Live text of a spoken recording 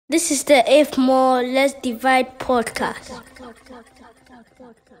This is the If More Let's Divide podcast.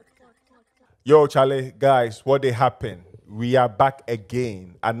 Yo, Charlie, guys, what they happen? We are back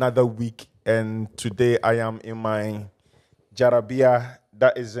again, another week, and today I am in my jarabia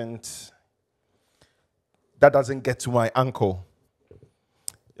that doesn't get to my ankle.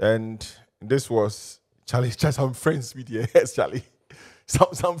 And this was, Charlie, just some friends with you. Yes, Charlie.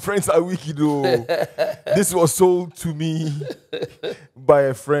 Some friends are wicked though. This was sold to me by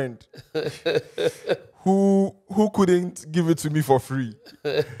a friend who couldn't give it to me for free.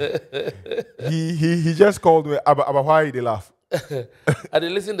 He just called me about why they laugh. I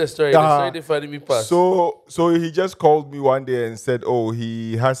did listen to the story. The story they find me pass. So he just called me one day and said, "Oh,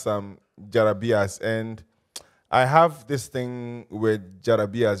 he has some jarabias," and I have this thing with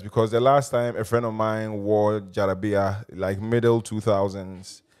jarabias because the last time a friend of mine wore jarabia, like middle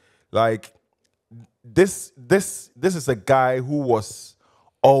 2000s, like this is a guy who was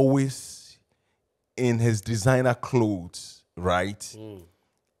always in his designer clothes, right?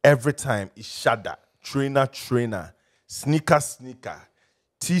 Every time he shada, trainer, sneaker,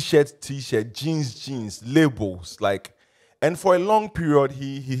 t-shirt, jeans, labels, like, and for a long period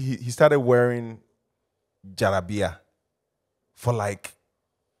he started wearing jarabia for like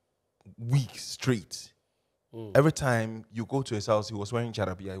weeks straight. Every time you go to his house, he was wearing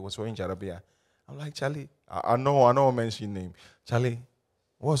jarabia. I'm like, Charlie, I know mention name. Charlie,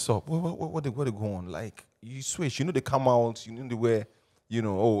 what's up? What they go on? Like, you switch, they come out, they wear,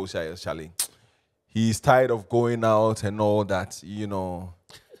 oh, Charlie. He's tired of going out and all that, It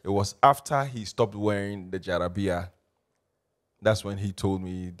was after he stopped wearing the jarabia, that's when he told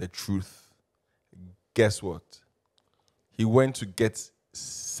me the truth. Guess what? He went to get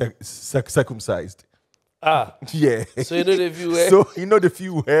circumcised. Yeah. So if you wear... So if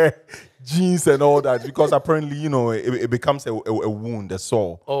you wear jeans and all that, because apparently, it becomes a wound, a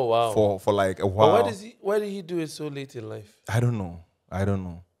sore. Oh, wow. For like a while. But why did he do it so late in life? I don't know.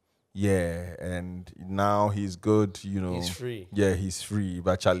 Yeah, and now he's good, He's free. Yeah, he's free.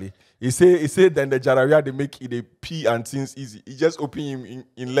 But Charlie, he said then the jarabia they make it a pee and things easy. He just open him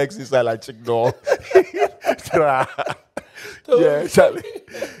in legs inside like chick dog. Yeah, Charlie.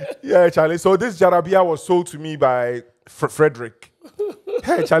 Yeah, Charlie. So this jarabia was sold to me by Frederick.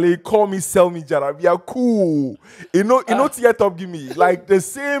 Hey, Charlie, call me, sell me jarabia. Cool. Tear top give me like the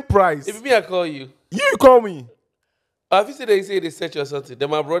same price. If me, I call you. You call me. If you say they search or something, then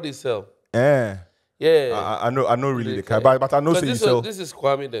my brother sell. Yeah. Yeah. I know really the car, but I know say you sell. This is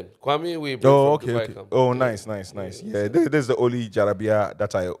Kwame then. Kwame we bring Oh, from okay. Dubai. Oh, nice. Yeah, this is the only jarabia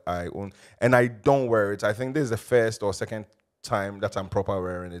that I own, and I don't wear it. I think this is the first or second time that I'm proper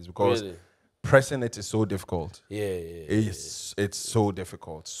wearing it because pressing it is so difficult. Yeah. It's so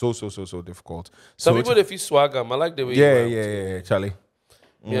difficult, so difficult. Some people they feel swagger. I like the way. Yeah, Charlie.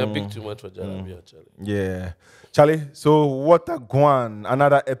 Yeah, big too much for jarabia, Charlie. Yeah, Charlie. So what a guan!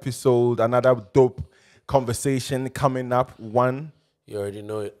 Another episode, another dope conversation coming up. One. You already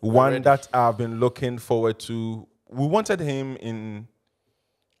know it. One that I've been looking forward to. We wanted him in,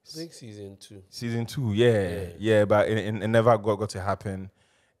 I think season 2. Season 2, yeah, but it never got to happen.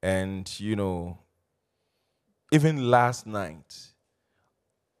 And even last night,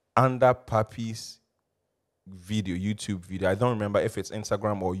 under Papi's YouTube video, I don't remember if it's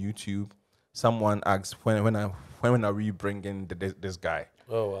Instagram or YouTube. Someone asked when are we bringing this guy?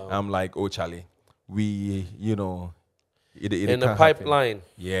 Oh wow! I'm like, oh Charlie, we it in the pipeline.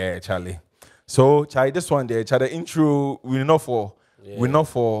 Happen. Yeah, Charlie. So Charlie, this one there, Charlie, the intro we're not for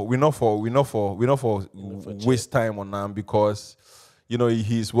waste time on him because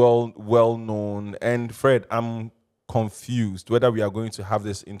he's well known. And Fred, I'm confused whether we are going to have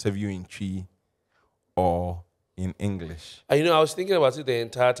this interview in Chi or in English. I was thinking about it the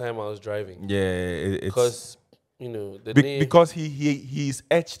entire time I was driving. Yeah, because the name, because he's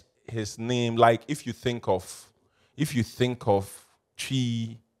etched his name. Like if you think of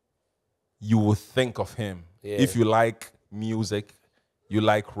Chi, you will think of him. Yeah. If you like music, you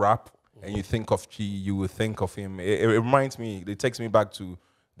like rap, and you think of Chi, you will think of him. It reminds me. It takes me back to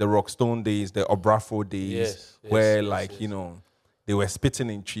the Rockstone days, the Obrafo days, where they were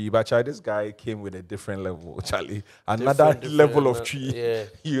spitting in Chi. But Charlie, this guy came with a different level, Charlie. Another level of Chi. Yeah.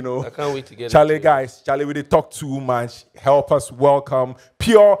 I can't wait to get Charlie, it. guys, Charlie, we didn't talk too much. Help us welcome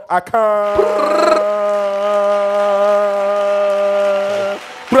Pure Akan.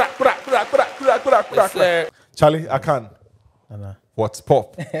 Yes, sir. Charlie, Akan. What's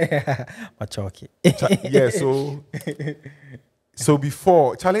pop? Machoki. Yeah, So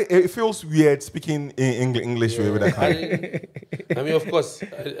before, Charlie, it feels weird speaking in English with Akan. I mean, of course,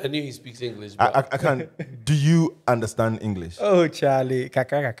 I knew he speaks English, but Akan, do you understand English? Oh, Charlie,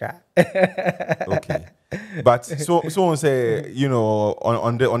 kaka. Okay. But so say, you know,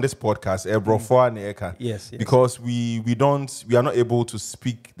 on this podcast, Yes. because we are not able to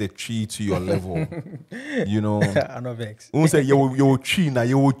speak the chi to your level. You know. I know vex. We say you chi na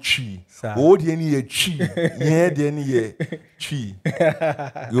you chi. Sir. Oh, the any chi. Yeah, the any chi.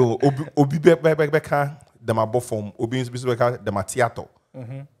 Yo obi beka the ma form obi beka the ma theater.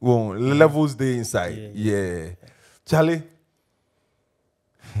 Well, levels they inside. Yeah. Charlie.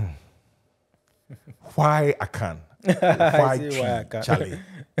 Why Akan? Why say Chi, why Akan. Charlie?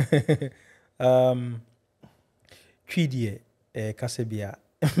 Tweedie, Kasebia,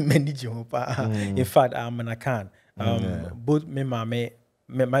 Menijopa. In fact, I'm an Akan. Both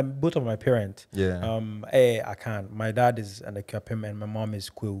both of my parents. Akan. My dad is an Ekapim and my mom is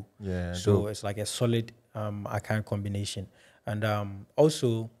Quill. Yeah. So it's like a solid Akan combination. And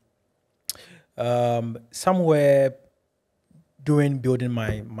also, somewhere during building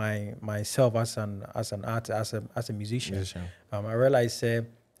myself as an artist, as a musician. I realized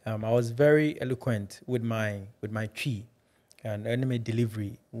I was very eloquent with my tree and anime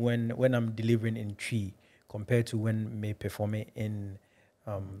delivery when I'm delivering in tree compared to when me performing in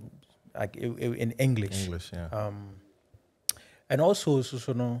in English. And also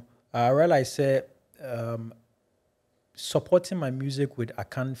I realized supporting my music with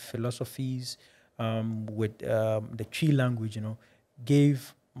Akan philosophies, with the Tree language,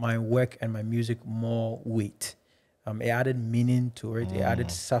 gave my work and my music more weight. It added meaning to it. It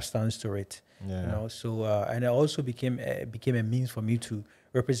added substance to it. So and it also became a means for me to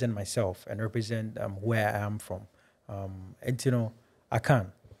represent myself and represent where I am from. And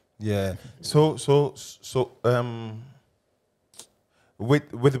Akan. Yeah. So with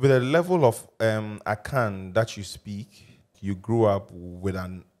the level of Akan that you speak, you grew up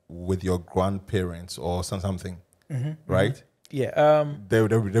with your grandparents or something, right? Yeah. There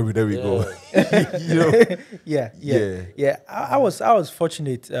we go. Yeah. I was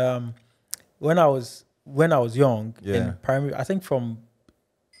fortunate when I was young in primary. I think from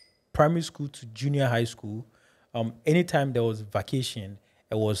primary school to junior high school, anytime there was vacation,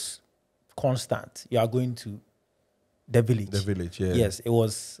 it was constant. You are going to the village. The village, yeah. Yes, it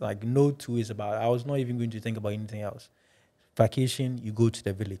was like no two ways about it. I was not even going to think about anything else. Vacation, you go to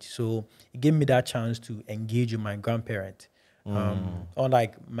the village. So it gave me that chance to engage with my grandparent.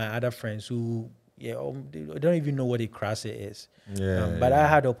 Unlike my other friends who they don't even know what a krasa is. But I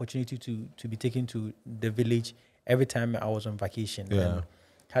had the opportunity to be taken to the village every time I was on vacation. And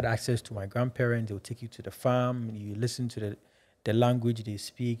had access to my grandparents. They would take you to the farm. You listen to the language they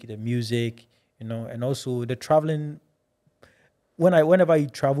speak, the music, and also the traveling. Whenever you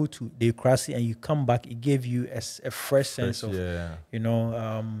travel to the Krasi and you come back, it gave you a fresh sense of,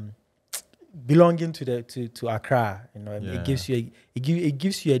 belonging to Accra. It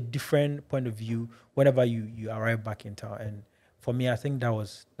gives you a different point of view whenever you arrive back in town. And for me, I think that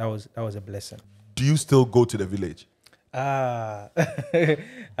was a blessing. Do you still go to the village? I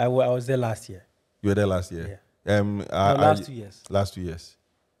was there last year. You were there last year? Yeah. Last 2 years. Last 2 years.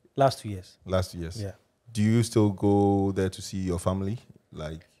 Last 2 years. Last 2 years. Yeah. Do you still go there to see your family?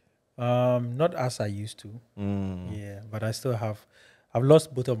 Like, not as I used to. Yeah, but I still have. I've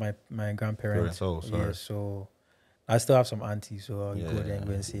lost both of my grandparents. Oh, sorry. Yeah, so I still have some aunties, so I'll go there and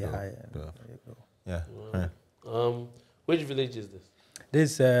go and say hi. Which village is this?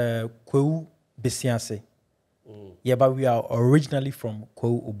 This is Kweu Besianse. Yeah, but we are originally from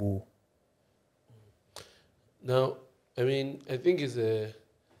Kweu Obo. Now, I mean, I think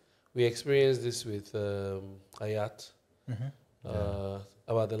we experienced this with Ayat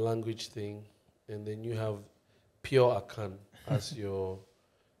about the language thing, and then you have Pure Akan as your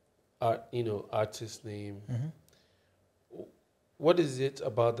artist name. What is it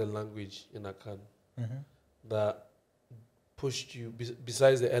about the language in Akan that pushed you,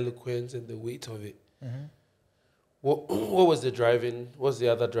 besides the eloquence and the weight of it? What was what's the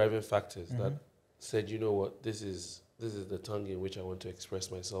other driving factors that said, you know what, this is the tongue in which I want to express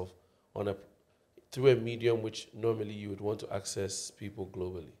myself through a medium which normally you would want to access people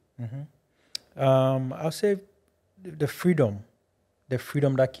globally? I'll say the freedom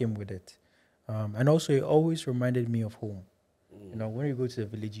that came with it. And also it always reminded me of home. When you go to the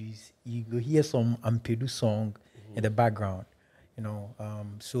villages, you go hear some Ampedu song in the background.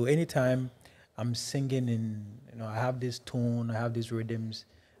 So anytime I'm singing I have this tone, I have these rhythms,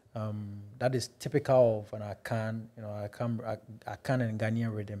 that is typical of an Akan, Akan and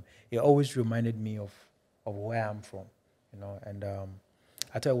Ghanaian rhythm. It always reminded me of where I'm from. And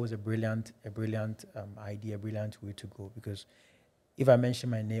I thought it was a brilliant idea, a brilliant way to go, because if I mention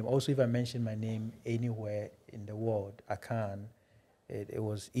my name anywhere in the world, Akan, it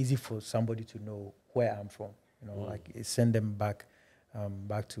was easy for somebody to know where I'm from. Like it send them back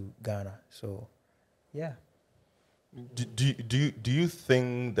to Ghana. So, yeah. Do you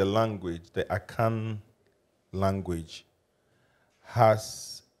think the language, the Akan language,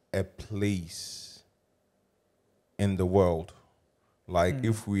 has a place in the world? Like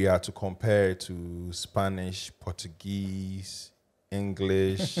if we are to compare to Spanish, Portuguese,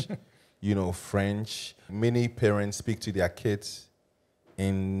 English, French, many parents speak to their kids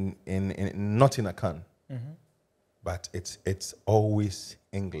in not in Akan, but it's always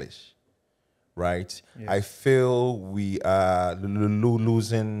English, right? Yes. I feel we are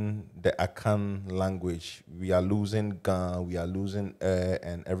losing the Akan language. We are losing Ga, we are losing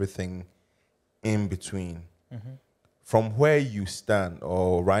and everything in between. From where you stand,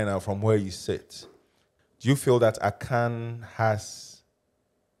 or right now from where you sit, do you feel that Akan has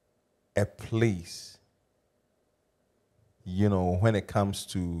a place, when it comes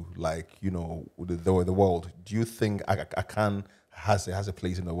to the world? Do you think Akan has a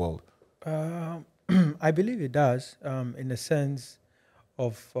place in the world? I believe it does, in the sense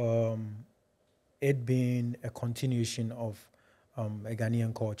of it being a continuation of a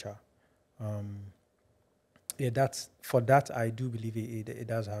Ghanaian culture. I do believe it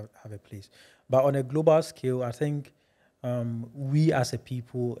does have a place. But on a global scale, I think we as a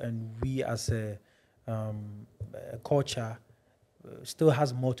people and we as a culture still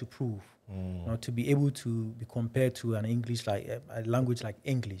has more to prove. To be able to be compared to an English, like a language like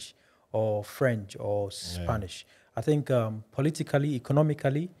English or French or Spanish. I think politically,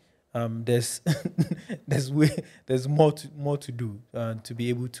 economically, there's there's more to do to be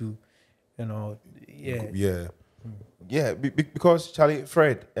able to, because Charlie,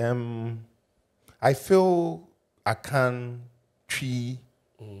 Fred, I feel Akan tree.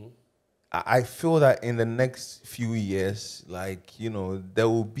 I feel that in the next few years, there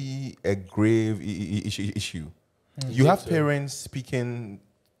will be a grave issue. You have parents speaking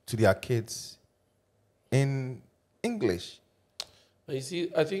to their kids in English. You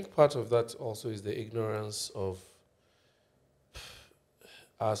see, I think part of that also is the ignorance of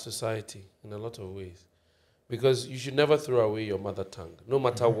our society in a lot of ways. Because you should never throw away your mother tongue, no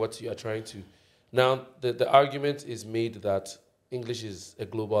matter what you are trying to. Now, the argument is made that English is a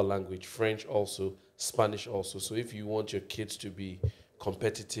global language, French also, Spanish also. So if you want your kids to be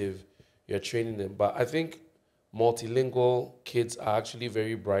competitive, you're training them. But I think multilingual kids are actually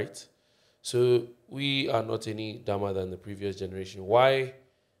very bright. So we are not any dumber than the previous generation. Why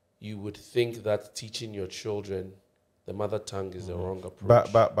you would think that teaching your children the mother tongue is the wrong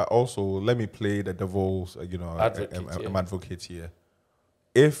approach? But also, let me play the devil's advocate here.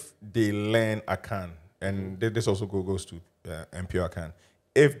 If they learn Akan, and this also goes to MPO Akan.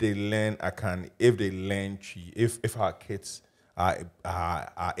 If they learn Akan, if they learn Chi, if our kids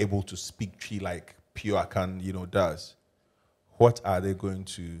are able to speak Chi like pure Akan, does, what are they going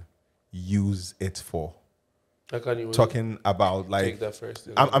to use it for? Talking about take that first.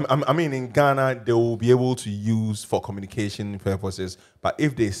 I mean, in Ghana, they will be able to use for communication purposes. But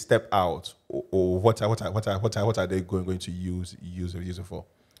if they step out, or what are they going to use it for?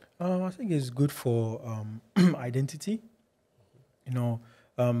 I think it's good for identity.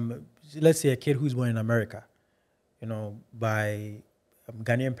 Let's say a kid who's born in America, by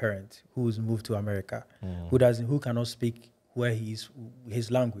Ghanaian parents who's moved to America, who cannot speak where his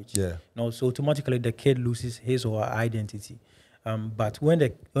language. So automatically the kid loses his or her identity. But when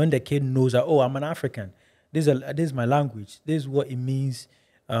the kid knows that, I'm an African, this is my language, this is what it means.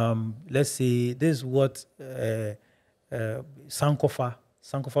 Let's say this is what Sankofa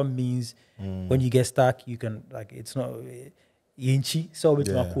means. When you get stuck, you can, it's not Yinchi, so it's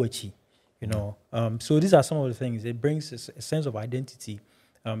not Kuachi. So these are some of the things. It brings a sense of identity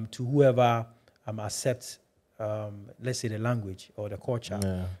to whoever accepts, let's say, the language or the culture.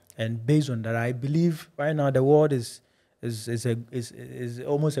 And based on that, I believe right now the world is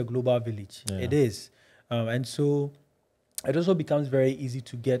almost a global village. It is, and so it also becomes very easy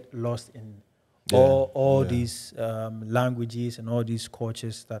to get lost in all these languages and all these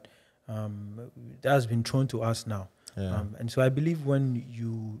cultures that has been thrown to us now. And so I believe when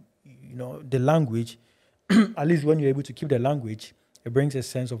the language, at least when you're able to keep the language, it brings a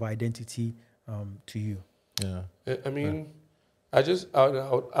sense of identity to you. I mean, I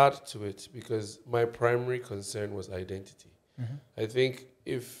would add to it, because my primary concern was identity. I think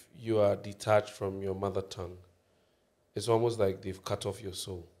if you are detached from your mother tongue, it's almost like they've cut off your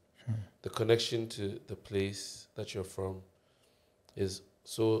soul. The connection to the place that you're from is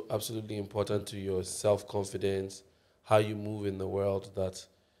so absolutely important to your self-confidence, how you move in the world, that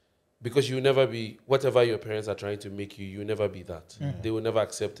because you will never be whatever your parents are trying to make you, you will never be that. They will never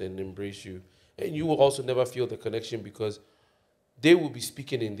accept and embrace you. And you will also never feel the connection because they will be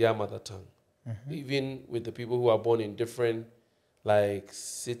speaking in their mother tongue. Even with the people who are born in different like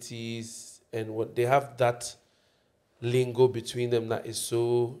cities and what they have that lingo between them that is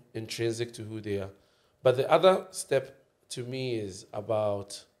so intrinsic to who they are. But the other step to me is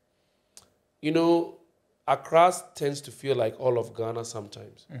about, you know, Accra tends to feel like all of Ghana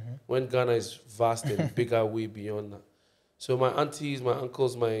sometimes, when Ghana is vast and bigger way beyond that. So my aunties, my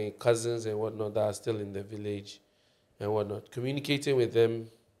uncles, my cousins and whatnot that are still in the village and whatnot, communicating with them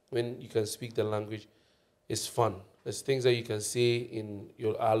when you can speak the language is fun. There's things that you can say in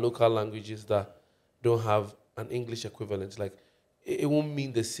our local languages that don't have an English equivalent. Like, it won't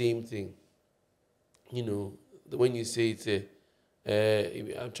mean the same thing. You know, when you say it's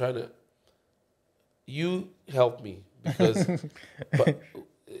I'm trying to, you help me because, but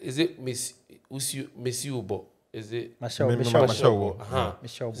is it Miss Ubo? Is it Michelle. Uh-huh.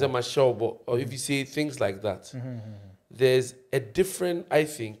 Michelle. Is it Michelle? Or if you say things like that, there's a different, I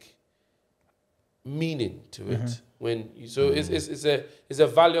think, meaning to it. When you, so it's a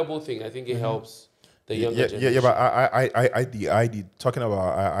valuable thing. I think it helps the younger generation. Yeah, but ID, talking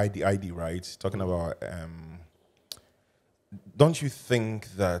about ID, right? Talking about, don't you think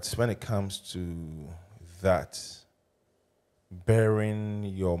that when it comes to that, bearing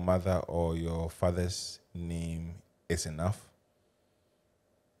your mother or your father's name is enough?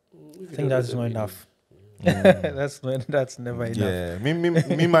 I think that's not enough. That's never enough. Yeah,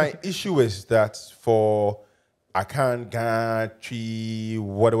 me my issue is that for Akan, Ghana, Tree,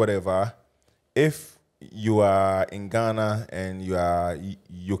 whatever, if you are in Ghana and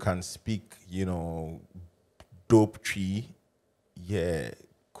you can speak, you know, dope Tree, yeah,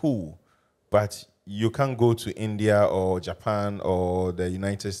 cool, but you can't go to India or Japan or the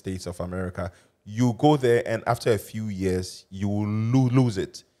United States of America. You go there and after a few years you will lose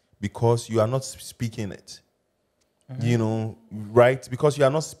it because you are not speaking it. You know, right? Because you are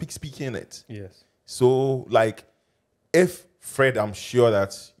not speaking it. Yes. So, like, if Fred, I'm sure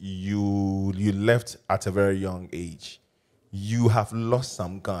that you left at a very young age, you have lost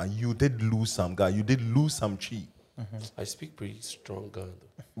some Ghana. You did lose some Ghana. You did lose some Chi. I speak pretty strong Ghana.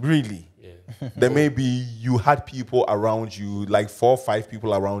 Really? Yeah. Then maybe you had people around you, like 4 or 5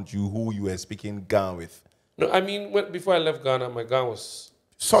 people around you who you were speaking Ghana with. No, I mean, before I left Ghana, my Ghana was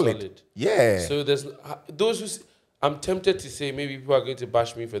Solid. Yeah. So there's those who, I'm tempted to say, maybe people are going to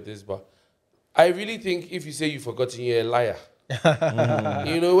bash me for this, but I really think if you say you've forgotten, you're a liar.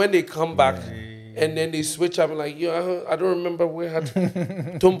 You know, when they come back and then they switch up, I'm like, yeah, I don't remember where I had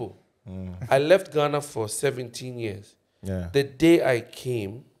Tumbo. I left Ghana for 17 years. Yeah. The day I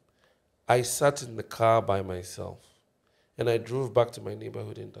came, I sat in the car by myself and I drove back to my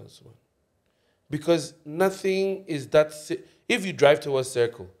neighborhood in Dansuman. Because nothing is that... If you drive towards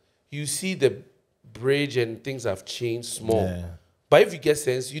Circle, you see the bridge and things have changed small. Yeah. But if you get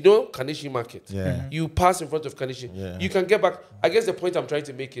sense, you know Kanishi Market. Yeah. You pass in front of Kanishi. Yeah. You can get back. I guess the point I'm trying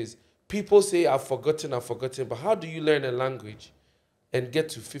to make is people say, I've forgotten. But how do you learn a language and get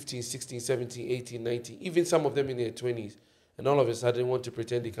to 15, 16, 17, 18, 19, even some of them in their 20s, and all of a sudden want to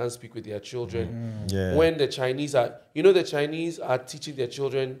pretend they can't speak with their children? Yeah. When the Chinese are, you know, the Chinese are teaching their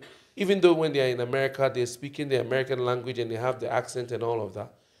children, even though when they are in America, they're speaking the American language and they have the accent and all of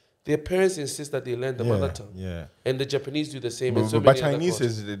that. Their parents insist that they learn the mother tongue. Yeah. And the Japanese do the same. But Chinese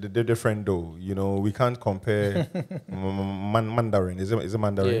is different though. You know, we can't compare Mandarin. Is it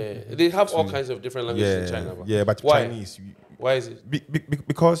Mandarin? Yeah. They have all kinds of different languages in China. But why? Chinese. Why is it?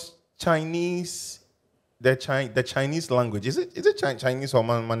 Because Chinese, the Chinese language, is it Chinese or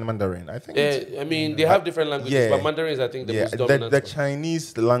Mandarin? I think I mean, they have different languages, but Mandarin is, I think, the most dominant. The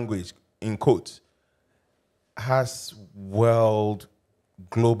Chinese language, in quotes, has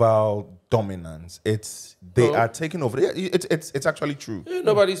global dominance. They are taking over. Yeah, it's actually true.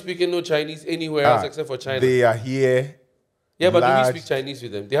 Nobody's speaking no Chinese anywhere else except for China. They are here. Yeah, but do we speak Chinese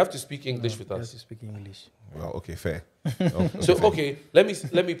with them? They have to speak English with us. They have to speak English. Well, okay, fair. Okay, let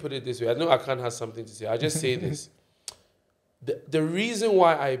me put it this way. I know Akan has something to say. I'll just say this. The reason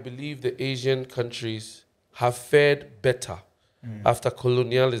why I believe the Asian countries have fared better after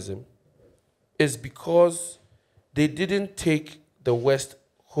colonialism is because they didn't take the West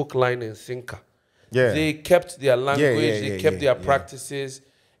hook, line, and sinker. Yeah. They kept their language, they kept their practices,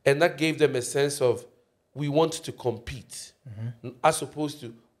 and that gave them a sense of, we want to compete, as opposed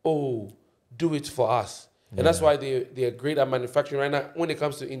to, do it for us. And that's why they are great at manufacturing right now. When it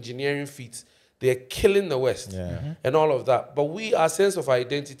comes to engineering feats, they're killing the West and all of that. But our sense of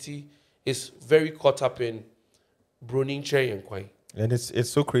identity is very caught up in Bruning Cherry and Kwai. And it's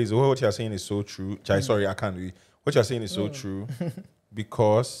so crazy. What you're saying is so true. Sorry, I can't read. What you're saying is so true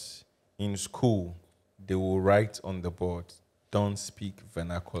because in school, they will write on the board, don't speak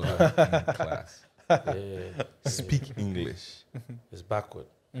vernacular in class. Speak English. It's backward.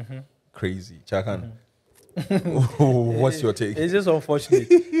 Crazy. Chakan, what's your take? It's just unfortunate.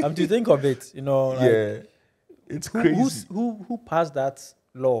 To think of it, like, it's crazy. Who passed that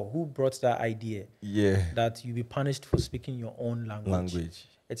law? Who brought that idea? Yeah. That you be punished for speaking your own language.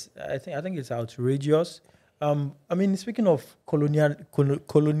 I think it's outrageous. Speaking of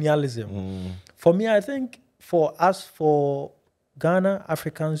colonialism, for me, I think for Ghana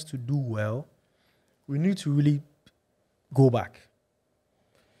Africans to do well, we need to really go back.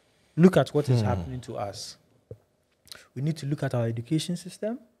 Look at what is happening to us. We need to look at our education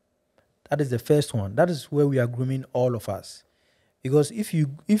system. That is the first one. That is where we are grooming all of us. Because if you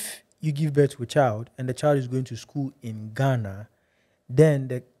give birth to a child and the child is going to school in Ghana,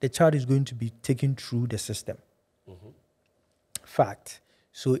 then the child is going to be taken through the system. Fact.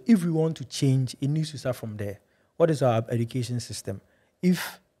 So if we want to change, it needs to start from there. What is our education system?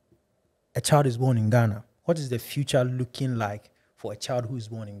 If a child is born in Ghana, what is the future looking like for a child who is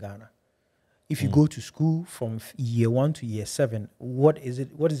born in Ghana? If you go to school from year 1 to year 7, what is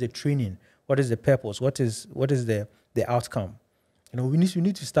it? What is the training? What is the purpose? What is the outcome? We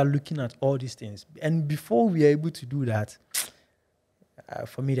need to start looking at all these things. And before we are able to do that,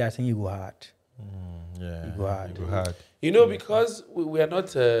 for me, I think it will hard. It will hard. Because we are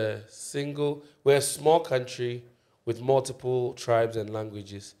not a single, we're a small country with multiple tribes and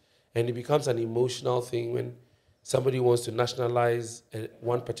languages, and it becomes an emotional thing when somebody wants to nationalize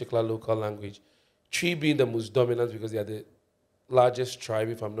one particular local language. Tree being the most dominant because they are the largest tribe,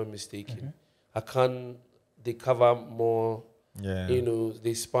 if I'm not mistaken. Akan, they cover more,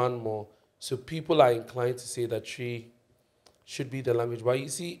 they span more. So people are inclined to say that Tree should be the language. But you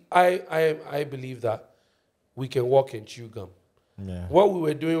see, I believe that we can walk and chew gum. What we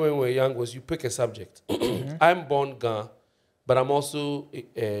were doing when we were young was you pick a subject. I'm born Ga, but I'm also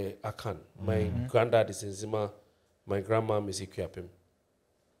Akan. My granddad is in Zima. My grandma is Ikuapem.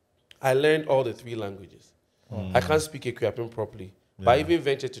 I learned all the 3 languages. I can't speak Ikuapem properly, but I even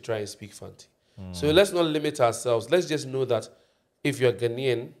ventured to try and speak Fanti. So let's not limit ourselves. Let's just know that if you're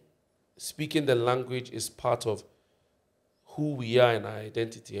Ghanaian, speaking the language is part of who we are and our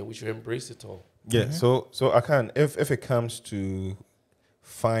identity, and we should embrace it all. Yeah, so Akan, if it comes to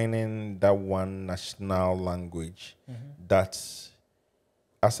finding that one national language that's,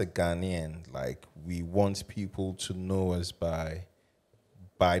 as a Ghanaian, like, we want people to know us by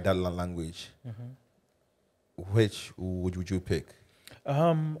that language, which would you pick?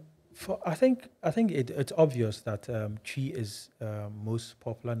 I think it's obvious that Twi is most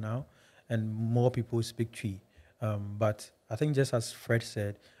popular now, and more people speak Twi. But I think, just as Fred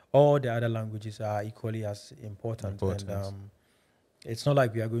said, all the other languages are equally as important. And it's not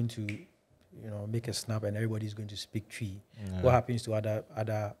like we are going to, make a snap and everybody's going to speak Twi. What happens to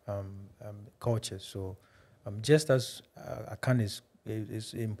other cultures? So just as Akan is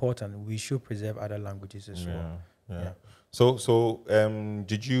important, we should preserve other languages as well. Yeah. So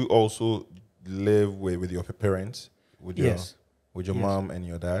did you also live with your parents? With your mom and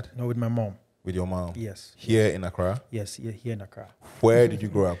your dad? No, with my mom. With your mom? Yes. Here in Accra? Yes, here in Accra. Where did you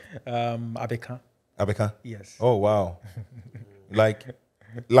grow up? Akan. Akan? Yes. Oh, wow. Like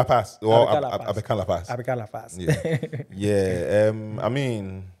La Paz? Well, Akan La Paz. Akan La Paz. Yeah.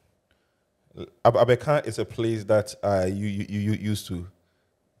 Akan is a place that you used to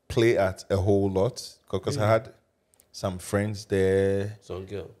play at a whole lot, because I had some friends there. Some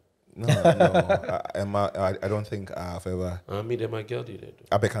girl. No. I don't think I've ever. Me, they're my girl, did it.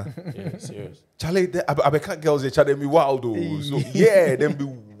 Abekan. Yeah, serious. Charlie, the Abekan girls, they be wild though. So yeah, them be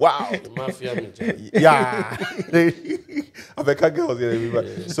wild. The mafia, me, Charlie. Yeah. Abekan girls, yeah, they be wild.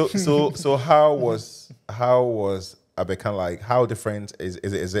 Yeah. So how was Abekan like? How different is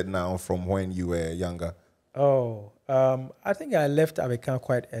it now from when you were younger? Oh, I think I left Abekan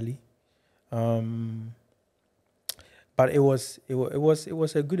quite early. But it was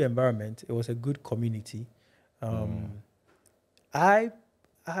a good environment. It was a good community. During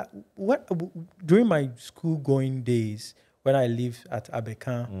my school going days when I lived at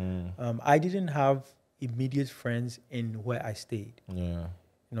Abekan, I didn't have immediate friends in where I stayed. Yeah.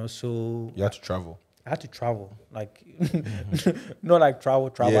 So you had to travel. I had to travel, like not like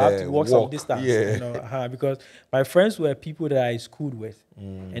travel. I had to walk some distance, yeah. you know, because my friends were people that I schooled with,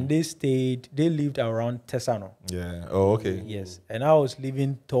 and they lived around Tesano. Yeah. Oh, okay. Yes, and I was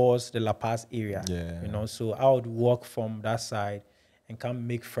living towards the La Paz area. Yeah. You know, so I would walk from that side and come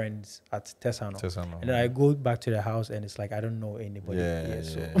make friends at Tesano. And then I go back to the house and it's like I don't know anybody.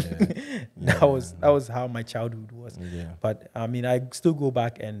 That was how my childhood was. Yeah. But I mean, I still go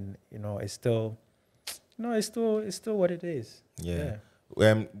back and you know, it's still what it is. Yeah.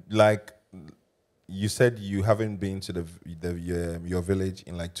 Like you said, you haven't been to your village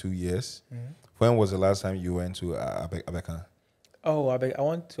in like 2 years. When was the last time you went to Akan? Oh, I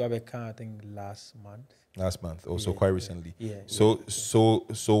went to Akan, I think last month. Last month, also quite recently. Yeah.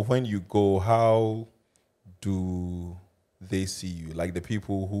 So when you go, how do they see you? Like the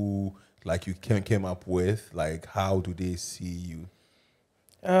people who like you came up with, like how do they see you?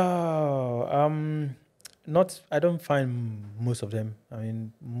 Not. I don't find most of them. I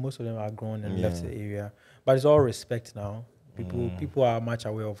mean, most of them are grown and left the area, but it's all respect now. People are much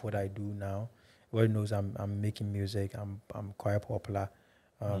aware of what I do now. Everyone knows I'm making music. I'm quite popular.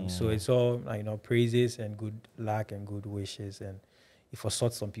 So it's all you know, praises and good luck and good wishes, and if for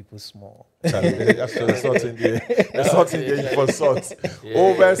sort some people small. That's sorting there. For sort.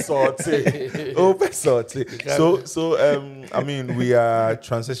 Over sorting. So I mean, we are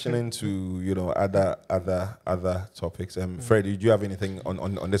transitioning to, you know, other topics. Fred, did you have anything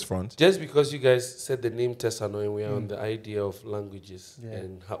on this front? Just because you guys said the name Tesano and we are on the idea of languages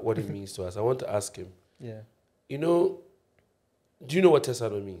and what it means to us, I want to ask him. Yeah. You know, do you know what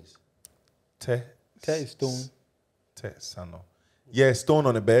Tesano means? Te is stone. Tesano. Yeah, stone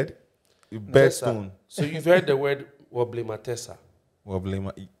on a bed. Bed stone. So you've heard the word Wablema Tessa.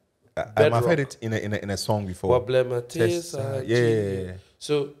 Wablema. I've heard it in a song before. Wablema Tessa. Yeah.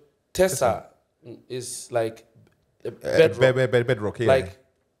 So Tessa is like a bedrock. Bedrock, yeah. Like,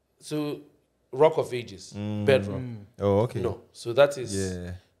 so Rock of Ages. Bedrock. Oh, okay. No. So that is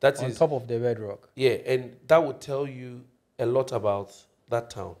on top of the bedrock. Yeah, and that would tell you a lot about that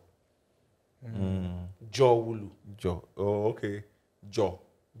town. Jo Wulu. Jo. Oh, okay. Jo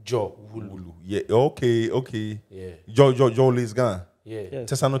Wulu. Yeah. Okay. Yeah. Jo Lisgan. Yeah.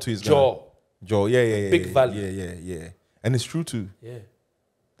 Yes. Tesano to his Jo. Yeah. Big valley. Yeah. And it's true too. Yeah.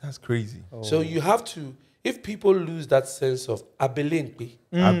 That's crazy. So you have to, if people lose that sense of abelenpe.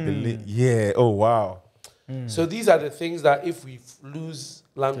 Yeah. Oh, wow. So these are the things that if we lose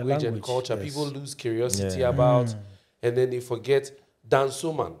language and culture, people lose curiosity about, and then they forget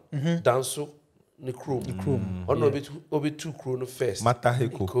danso man. Danso ni krum. Obi tu krum first.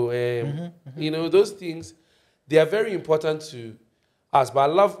 Mataheko. You know, those things, they are very important to us. But I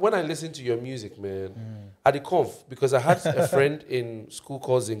love when I listen to your music, man. At the conf, because I had a friend in school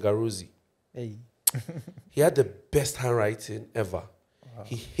called Zingaruzi. Hey. He had the best handwriting ever. Wow.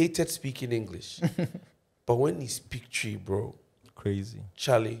 He hated speaking English. But when he speak tree, bro. Crazy.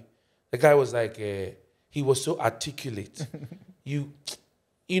 Charlie, the guy was like, he was so articulate. You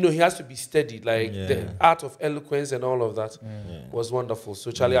know, he has to be steady. Like the art of eloquence and all of that was wonderful.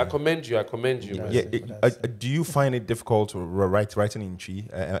 So Charlie, I commend you. Do you find it difficult to writing in tree?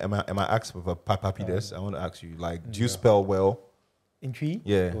 Am I asking for Papi this? I want to ask you, like, do you spell well? In tree?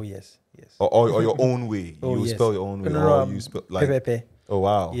 Yeah. Oh, yes. Or your own way? You spell your own way? No, you spell like... Pepe. Oh,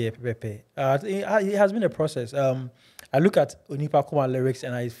 wow. Yeah, Pepe. It has been a process. I look at Onipa Kuma lyrics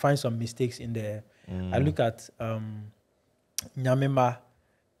and I find some mistakes in there. I look at Nyamema.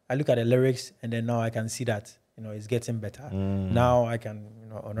 I look at the lyrics and then now I can see that, you know, it's getting better. Now I can, you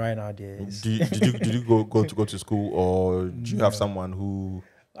know, on right now there is. Did you go to school, or do you have someone who?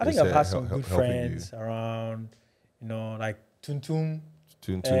 I think I've had some good friends around, you know, like Tuntum.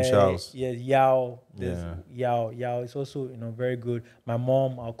 Charles. Yeah, Yao. Yao. It's also, you know, very good. My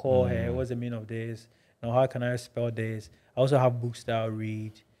mom, I'll call her. What's the meaning of this? You know, how can I spell this? I also have books that I'll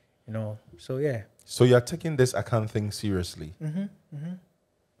read. You know, so yeah. So you're taking this Akan thing seriously.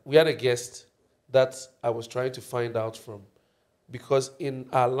 We had a guest that I was trying to find out from, because in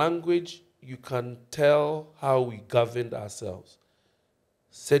our language you can tell how we governed ourselves.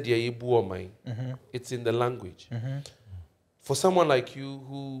 Said it's in the language. For someone like you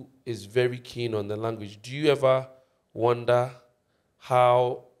who is very keen on the language, do you ever wonder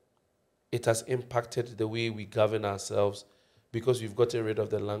how it has impacted the way we govern ourselves because we've gotten rid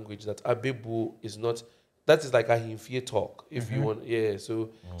of the language? That Abebu is not, that is like a Himfie talk, if you want. Yeah, so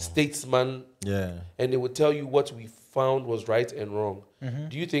statesman. Yeah. And they would tell you what we found was right and wrong.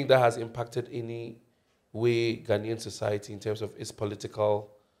 Do you think that has impacted any way Ghanaian society in terms of its political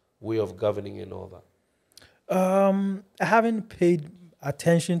way of governing and all that? I haven't paid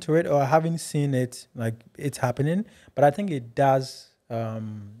attention to it, or I haven't seen it like it's happening. But I think it does.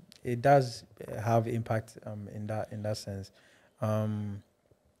 It does have impact in that sense,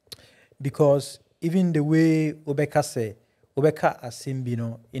 because even the way Obeka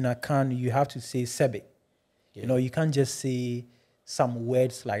Asimbino in Akan, you have to say Sebe. Yeah. You know, you can't just say some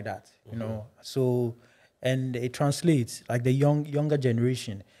words like that. You know, so and it translates like the younger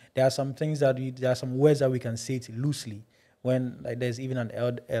generation. There are some things there are some words that we can say it loosely. When like there's even an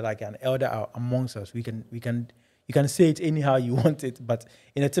elder amongst us, you can say it anyhow you want it. But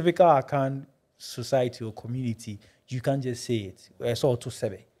in a typical Akan society or community, you can't just say it. It's all to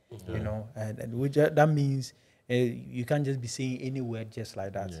Sebe, you know, and that means you can't just be saying any word just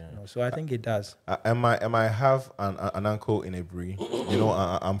like that. You know? So I think it does. I have an uncle in Ebri. You know,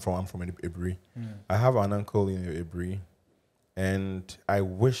 I'm from Ebri. I have an uncle in Ebri, and I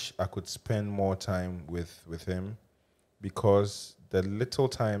wish I could spend more time with him, because the little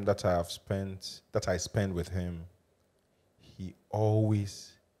time that I spend with him, he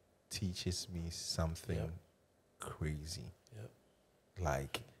always teaches me something crazy.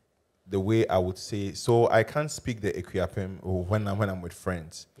 Like the way I would say, so I can't speak the Equiapem or when I'm with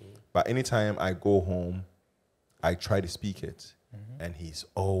friends, but anytime I go home, I try to speak it, and he's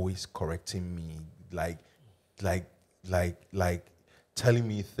always correcting me, like telling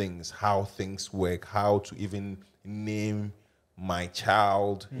me things, how things work, how to even name my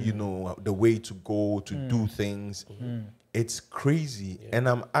child, you know, the way to go to do things. It's crazy. And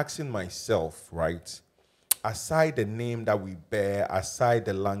I'm asking myself, right, aside the name that we bear, aside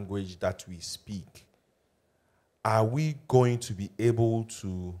the language that we speak, are we going to be able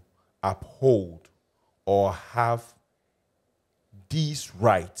to uphold or have these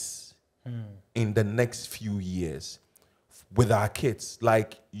rights in the next few years with our kids?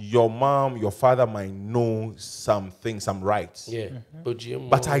 Like your mom, your father might know some rights. Yeah.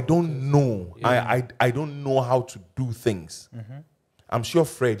 But I don't know. I don't know how to do things. I'm sure,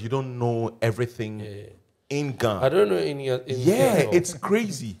 Fred, you don't know everything in Ghana. I don't know any. It's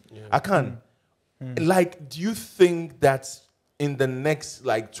crazy. I can't. Like, do you think that in the next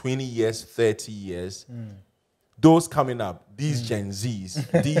like 20 years, 30 years, those coming up, these Gen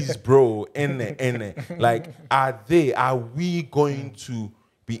Zs, these bro, like, are we going to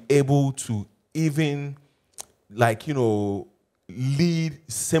be able to even, like, you know, lead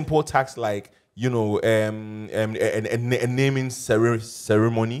simple tasks like, you know, a naming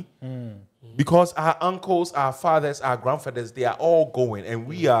ceremony? Because our uncles, our fathers, our grandfathers, they are all going, and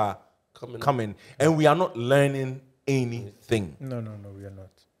we are coming, and we are not learning anything. No, we are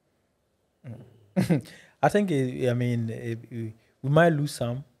not. I think, we might lose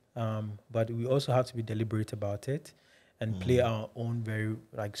some, but we also have to be deliberate about it and play our own very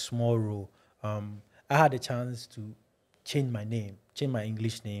like small role. I had a chance to change my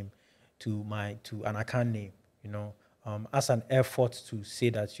English name to an Akan name, you know, as an effort to say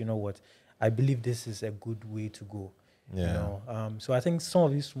that, you know what, I believe this is a good way to go. You know, so I think some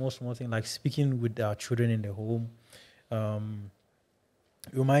of these small things, like speaking with our children in the home,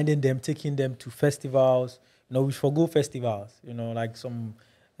 reminding them, taking them to festivals. You know, we forgo festivals. You know, like some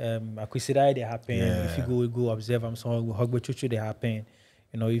Akwisidai they happen. If you go observe them, some Hogbechuchu they happen.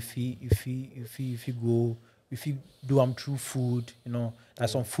 You know, if you do through food, you know,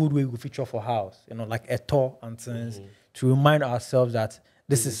 there's some food we go feature for house. You know, like eto and things to remind ourselves that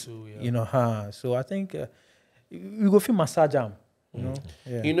this is you know. So I think we go feel massage them. You know,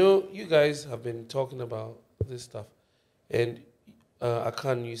 You know, you guys have been talking about this stuff, and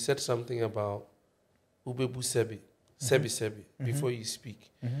Akan, you said something about Ubebu Sebi, Sebi, before you speak.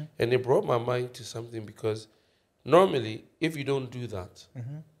 And it brought my mind to something, because normally, if you don't do that,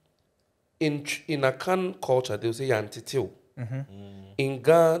 in Akan culture, they'll say Yantitil. In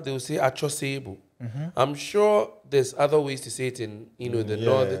Ghana, they'll say Achosebo. I'm sure there's other ways to say it in, you know, the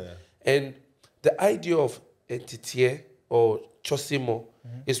northern. And the idea of Entitie or Chosimo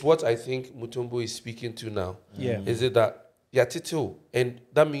is what I think Mutombo is speaking to now. Is it that Yatito? And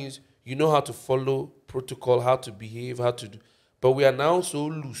that means you know how to follow protocol, how to behave, how to do. But we are now so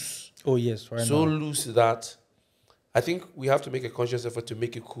loose. Oh, yes, right so now. loose that I think we have to make a conscious effort to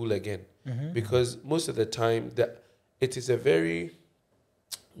make it cool again. Because most of the time, that it is a very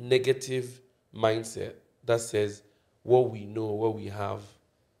negative mindset that says what we know, what we have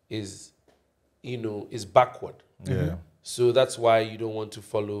is, you know, is backward. So that's why you don't want to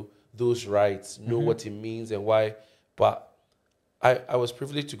follow those rights, know what it means and why. But I was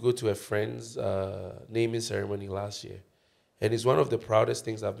privileged to go to a friend's naming ceremony last year. And it's one of the proudest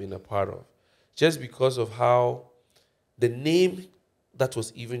things I've been a part of. Just because of how the name that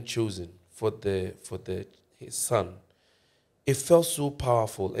was even chosen for his son it felt so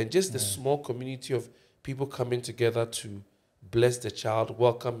powerful. And just the small community of people coming together to bless the child,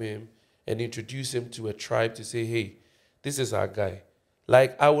 welcome him, and introduce him to a tribe to say, hey, this is our guy.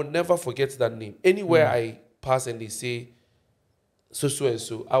 Like, I will never forget that name. Anywhere I pass and they say so and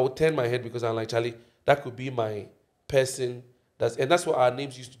so, I will turn my head because I'm like, Charlie, that could be my person. That's what our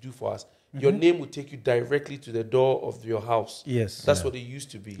names used to do for us. Your name would take you directly to the door of your house. Yes. That's what it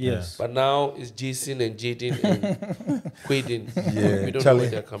used to be. Yes. But now it's Jason and Jaden and Quaden. Yeah, We don't know Charlie. where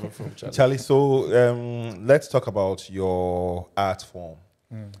they're coming from, Charlie. Charlie, so let's talk about your art form.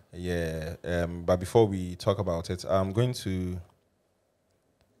 Yeah, but before we talk about it, I'm going to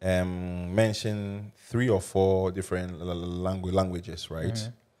mention 3 or 4 different languages,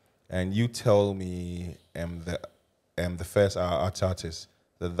 right? And you tell me the first artist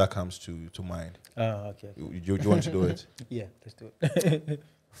that comes to mind. Okay. You want to do it? Yeah, let's do it.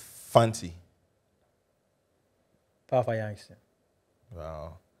 Fancy. Papa Youngster.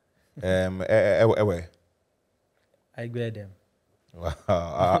 Wow. Ewe. I grade them. Wow.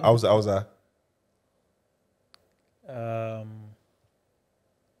 I was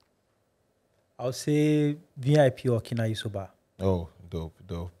I'll say VIP or Kina Yusoba. Oh, dope.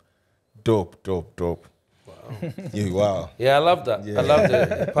 Wow. Yeah, wow. Yeah, I love that. Yeah. I love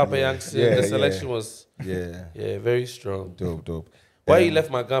the Papa Youngster. Yeah, The selection was Yeah. very strong. Dope. Why you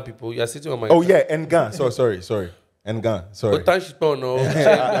left my gun, people? You're sitting on my Oh yeah, Ngan. Sorry. Ngan. Sorry. But thank you, no.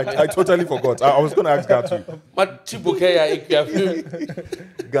 I totally forgot. I was going to ask that too. My chibuke ya ikya.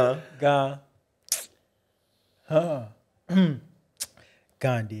 Gan.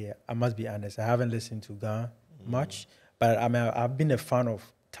 Gan, dear. I must be honest. I haven't listened to Gan much, but I've been a fan of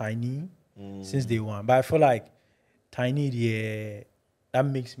Tiny since day one. But I feel like Tiny, that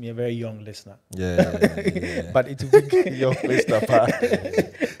makes me a very young listener. Yeah. But it will be Young listener, pa.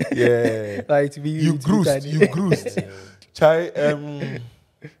 Yeah. like to be You groused. Chai,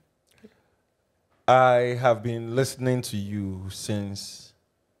 I have been listening to you since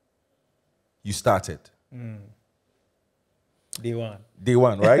you started. Day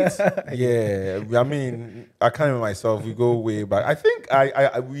one, right? Yeah. I mean, I can't remember myself. We go way back. I think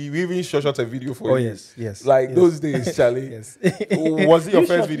we even shot a video for you. Yes. Like yes. those days, Charlie. Yes. Was it your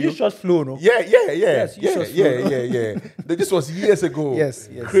first video? You shot flow, no? Yeah. Yes, you shot flow. Yeah. This was years ago. Yes.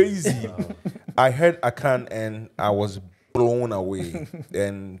 Crazy. I heard Akan and I was blown away.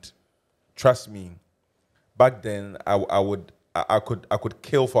 And trust me, back then I could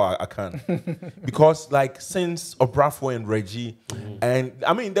kill for Akan because like since Obrafo and Reggie and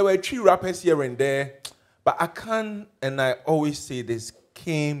I mean there were 3 rappers here and there, but Akan, and I always say this,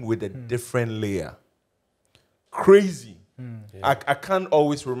 came with a different layer. Crazy. Akan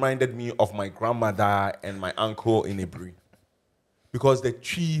always reminded me of my grandmother and my uncle in Ibri because the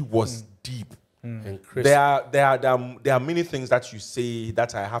tree was deep. And Chris. There are many things that you say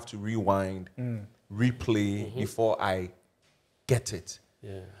that I have to rewind, replay before I get it.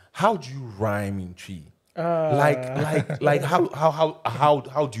 Yeah. How do you rhyme in tree? Like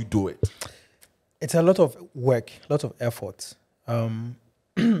how do you do it? It's a lot of work, a lot of effort. So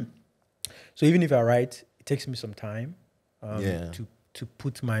even if I write, it takes me some time to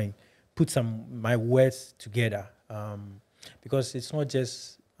put my words together. Because it's not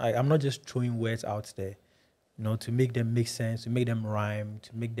just I'm not just throwing words out there, to make them make sense, to make them rhyme,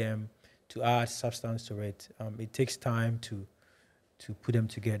 to add substance to it. It takes time to put them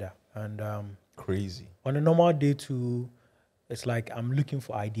together. And Crazy. on a normal day too, it's like I'm looking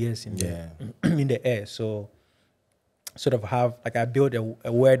for ideas in the air. So sort of I build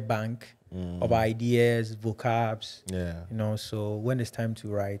a word bank of ideas, vocabs. Yeah. So when it's time to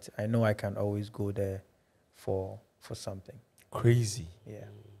write, I know I can always go there for something. Crazy. Yeah.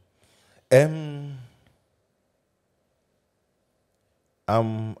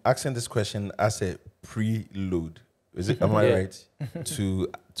 I'm asking this question as a preload. Is it? Am I right? to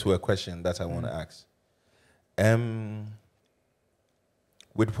a question that I want to ask.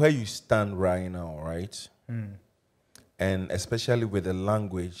 With where you stand right now, right? And especially with the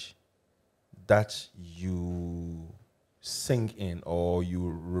language that you sing in or you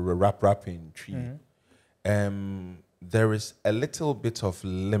rap in tree, there is a little bit of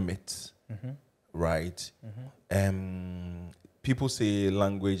limit, right? People say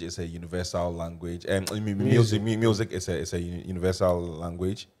language is a universal language. Music is a universal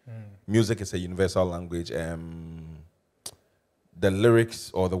language. Music is a universal language. The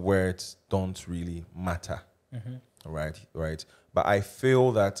lyrics or the words don't really matter, right? But I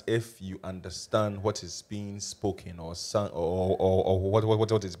feel that if you understand what is being spoken or sung, or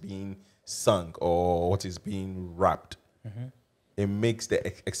what is being sung or what is being rapped, it makes the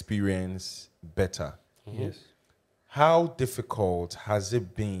experience better. Yes. how difficult has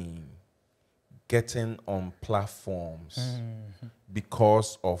it been getting on platforms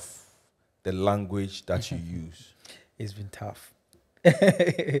because of the language that you use? It's been tough.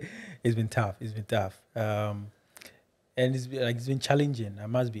 It's been tough. It's been tough. And it's been challenging. I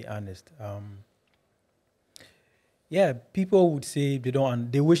must be honest. Yeah, people would say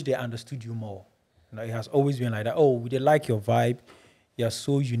they wish they understood you more. You know, it has always been like that. Oh, they like your vibe. You're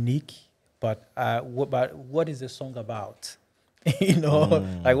so unique. But what is the song about? You know,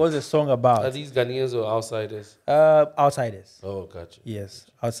 like what's the song about? Are these Ghanaians or outsiders? Outsiders. Oh, gotcha. Yes,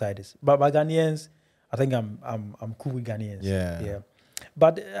 outsiders. But by Ghanaians, I think I'm cool with Ghanaians. Yeah.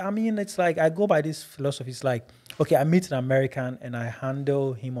 But I mean, it's like I go by this philosophy. It's like, okay, I meet an American and I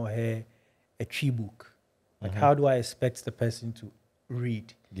handle him or her a tree book. Like, how do I expect the person to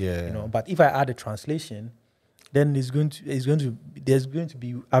read? Yeah. You know. But if I add a translation, then there's going to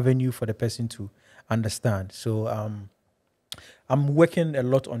be avenue for the person to understand. So I'm working a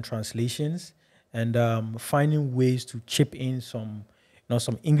lot on translations and finding ways to chip in some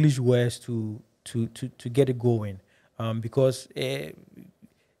English words to get it going. Because if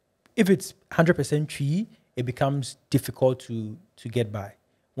it's 100% tree, it becomes difficult to get by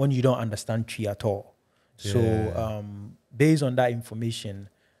when you don't understand tree at all. Yeah. So based on that information,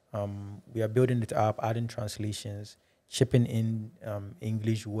 we are building it up, adding translations, chipping in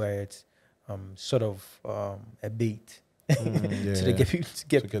English words, sort of a bait to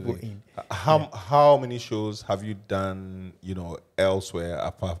get people in. How many shows have you done, elsewhere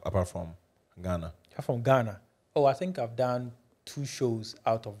apart from Ghana? From Ghana. Oh, I think I've done 2 shows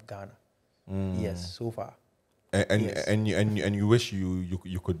out of Ghana. Yes, so far. And you wish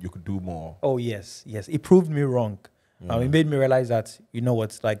you could do more. Oh yes. It proved me wrong. It made me realize that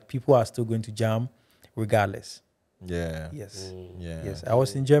like people are still going to jam regardless. Yeah. Yes. Yeah. Yes. I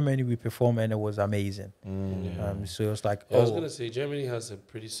was in Germany. We performed and it was amazing. So it was like. I was gonna say Germany has a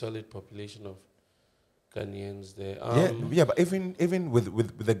pretty solid population of Ghanaians there. Yeah. But even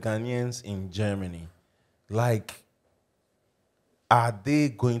with the Ghanaians in Germany, like, are they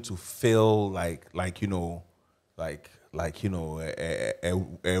going to feel a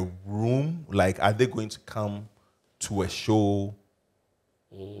room? Like, are they going to come to a show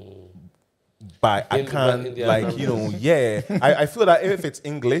by Akan? I feel that if it's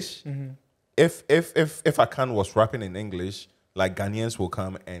English, if Akan was rapping in English, like, Ghanaians will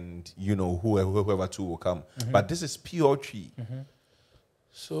come and whoever too will come. But this is pure tree.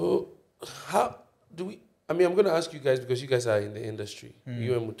 So how do we? I mean, I'm going to ask you guys because you guys are in the industry.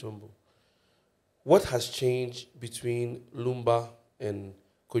 You and Mutombo. What has changed between Lumba and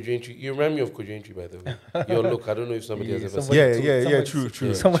Kojuentry? You remind me of Kojuentry, by the way. Your look, I don't know if somebody has ever seen it.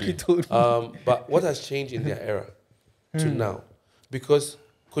 True. Somebody told me. But what has changed in their era to now? Because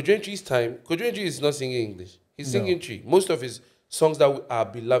Kojuentry's time, Kojuentry is not singing English. He's singing Tree. Most of his songs that are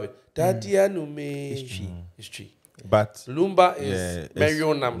beloved. Daddy Anume is Tree. But Lumba is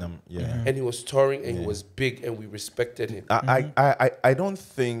Mario Nam. And he was touring and he was big and we respected him. I don't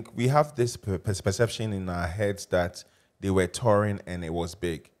think we have this perception in our heads that they were touring and it was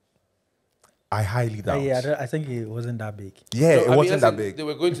big. I highly doubt. I think it wasn't that big. Yeah, No, it wasn't that big. They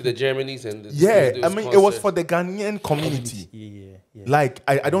were going to the Germanys and it was for the Ghanaian community. Yeah. Like,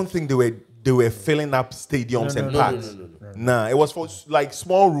 I don't think they were filling up stadiums and parks. Nah, it was for like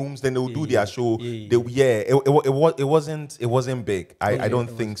small rooms. Then they would do their show. It wasn't big. I don't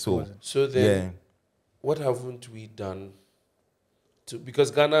think so. So then, what haven't we done? Because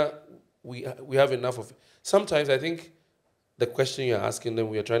Ghana, we have enough of. Sometimes I think the question you're asking them,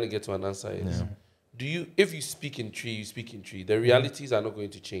 we are trying to get to an answer is: if you speak in tree, you speak in tree. The realities are not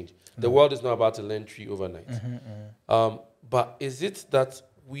going to change. The world is not about to learn tree overnight. But is it that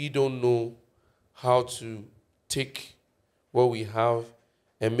we don't know how to take what we have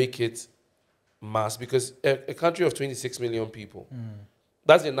and make it mass? Because a country of 26 million people,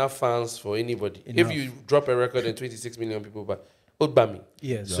 that's enough fans for anybody. If you drop a record and 26 million people, but Odbami.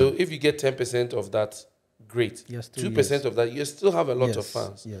 Yes. So if you get 10% of that, great. 2% of that, you still have a lot of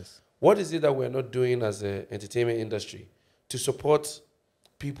fans. Yes. What is it that we're not doing as an entertainment industry to support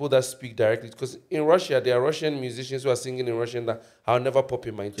people that speak directly? Because in Russia, there are Russian musicians who are singing in Russian that I'll never pop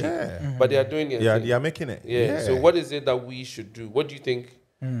in my tune. But they are doing it. Yeah, they are making it. Yeah. So what is it that we should do? What do you think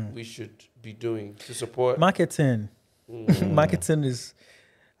we should be doing to support? Marketing. Marketing is,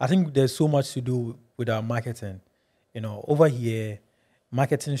 I think there's so much to do with our marketing. Over here,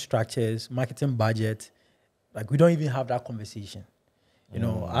 marketing structures, marketing budget, like we don't even have that conversation.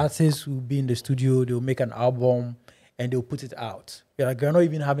 Artists will be in the studio, they'll make an album and they'll put it out. We're not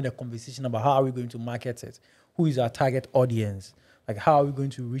even having a conversation about how are we going to market it? Who is our target audience? Like, how are we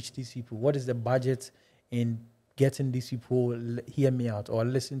going to reach these people? What is the budget in getting these people hear me out or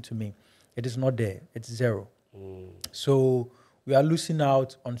listen to me. It is not there. It's zero. So we are losing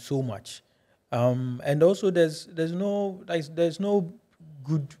out on so much. And also there's no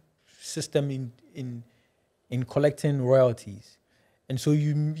good system in collecting royalties. And so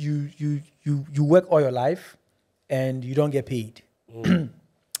you work all your life and you don't get paid.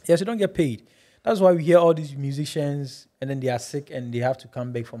 Yes, you don't get paid. That's why we hear all these musicians and then they are sick and they have to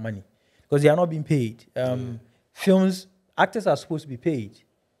come back for money because they are not being paid. Films, actors are supposed to be paid.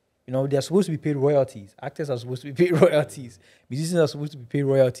 You know, they're supposed to be paid royalties. Actors are supposed to be paid royalties. Musicians are supposed to be paid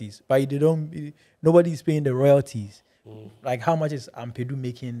royalties. But nobody is paying the royalties. Like how much is Ampedu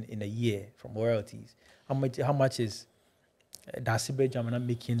making in a year from royalties? How much is Dasibe Jamana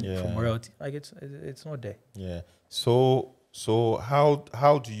making from royalties? Like it's not there. Yeah. So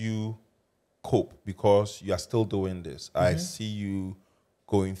how do you cope, because you are still doing this? I see you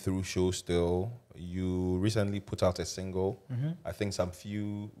going through shows still. You recently put out a single. I think some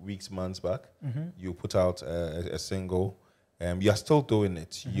few months back. You put out a single. You are still doing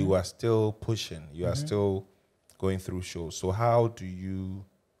it. You are still pushing. You are still going through shows. So how do you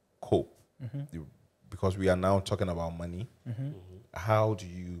cope? Because we are now talking about money. How do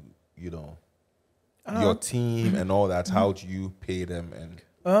you, your team and all that, how do you pay them? And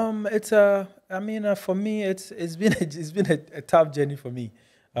for me, it's been a tough journey for me.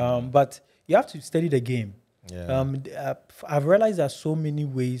 But you have to study the game. I've realized there's so many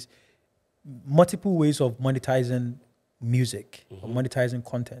ways, multiple ways of monetizing music, or monetizing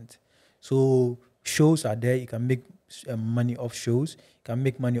content. So shows are there. You can make money off shows. You can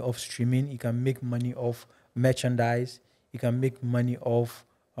make money off streaming. You can make money off merchandise. You can make money off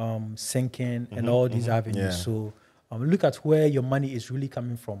syncing and all these avenues. So look at where your money is really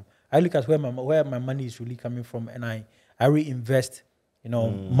coming from. I look at where my money is really coming from, and I reinvest,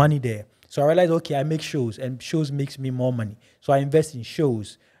 money there. So I realized, okay, I make shows, and shows makes me more money. So I invest in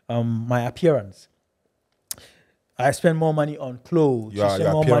shows, my appearance. I spend more money on clothes.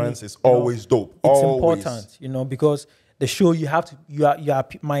 Your appearance is always dope. It's important, because the show your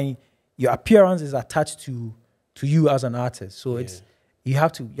appearance is attached to you as an artist. So it's you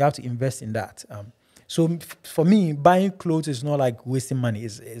have to invest in that. So for me, buying clothes is not like wasting money.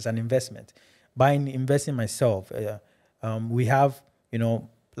 It's an investment. Investing myself. We have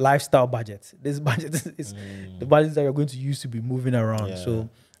lifestyle budgets. This budget is the budgets that you're going to use to be moving around. So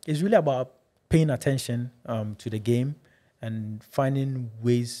it's really about paying attention to the game and finding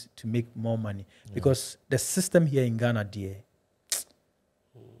ways to make more money. Because the system here in Ghana, dear,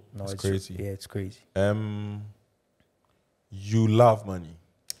 it's crazy. Yeah, it's crazy. You love money.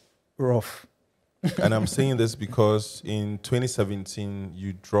 Rough. And I'm saying this because in 2017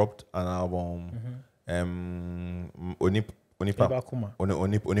 you dropped an album, Onipa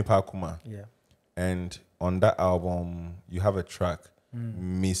Kuma. Yeah. And on that album you have a track,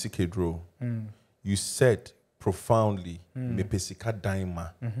 Mesi Kedro. You said profoundly, Mepesika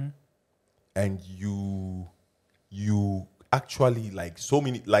Daima. And you actually,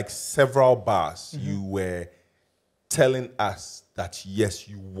 several bars, you were telling us that yes,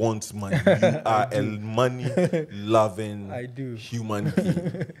 you want money. You are a money-loving human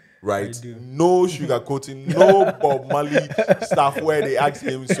being, right? No sugarcoating, no Bob Marley stuff where they ask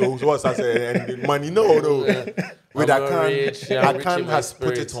him, so what's that? And money? No. With Akan has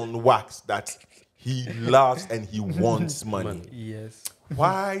put it on wax that he loves and he wants money. Yes.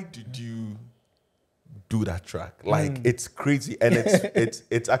 Why did you do that track? Like it's crazy, and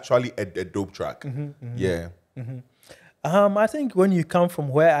it's actually a dope track. Yeah. I think when you come from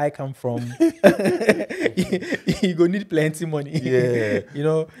where I come from, you go need plenty money. Yeah.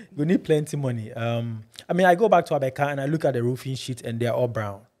 You go need plenty money. I go back to Abeka and I look at the roofing sheet and they're all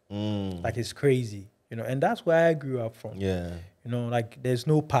brown. Like it's crazy. And that's where I grew up from. Yeah. There's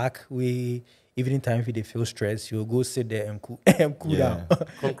no park where evening time if they feel stressed, you'll go sit there and cool down.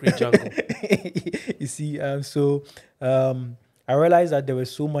 Concrete jungle. You see, I realized that there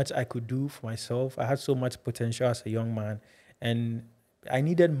was so much I could do for myself. I had so much potential as a young man, and I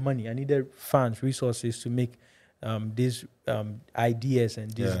needed money. I needed funds, resources to make these ideas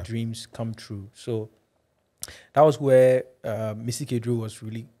and these dreams come true. So that was where Mesi Kedro was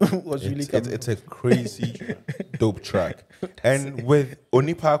really coming. It's a crazy dope track. And with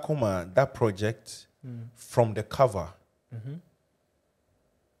Onipa Kuma, that project, from the cover.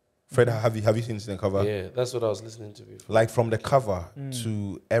 Fred, have you seen the cover? Yeah, that's what I was listening to before. Like from the cover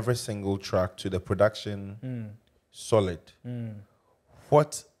to every single track to the production, solid.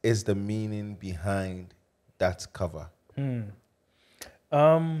 What is the meaning behind that cover?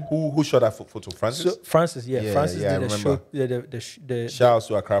 Who shot that photo? Francis? So Francis, Yeah, Francis yeah, I did the remember. show. The Shout out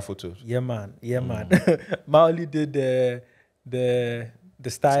to Accra Photos. yeah, man. Maoli did the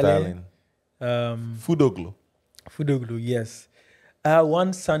styling. Fudoglo. Fudoglu, yes.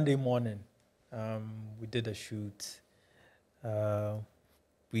 One Sunday morning, we did a shoot.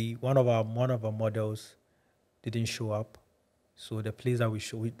 One of our models didn't show up, so the place that we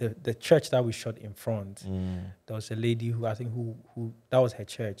showed, the church that we shot in front, there was a lady who I think who that was her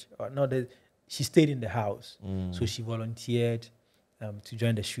church. No, she stayed in the house, so she volunteered to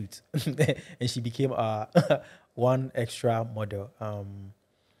join the shoot, and she became our one extra model.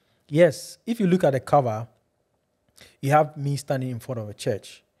 Yes, if you look at the cover, you have me standing in front of a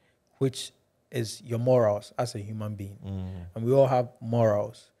church, which is your morals as a human being. And we all have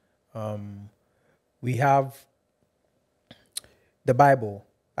morals. We have the Bible.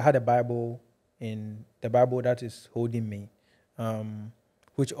 I had a Bible that is holding me,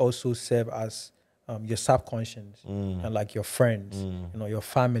 which also serve as your subconscious and like your friends, your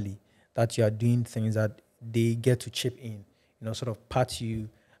family, that you are doing things that they get to chip in, sort of pat you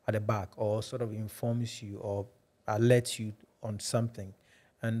at the back or sort of informs you or alert you on something.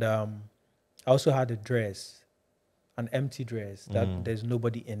 And I also had a dress, an empty dress that there's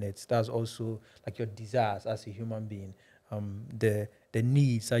nobody in it. That's also like your desires as a human being, the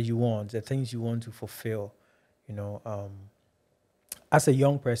needs that you want, the things you want to fulfill, as a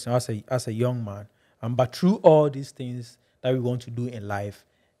young person, as a young man. But through all these things that we want to do in life,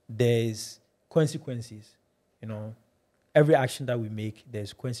 there's consequences. Every action that we make,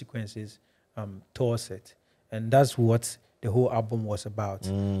 there's consequences towards it. And that's what the whole album was about.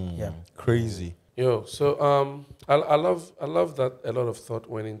 Yeah. Crazy. Yo, so I love that a lot of thought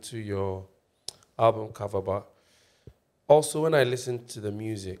went into your album cover, but also when I listened to the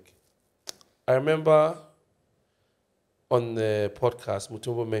music, I remember on the podcast,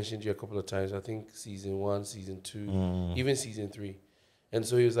 Mutombo mentioned you a couple of times, I think season 1, season 2, even season 3. And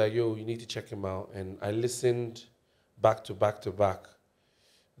so he was like, yo, you need to check him out. And I listened back to back to back.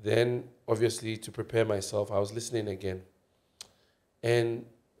 Then, obviously, to prepare myself, I was listening again. And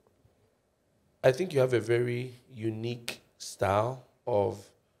I think you have a very unique style of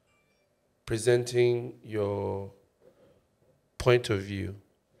presenting your point of view.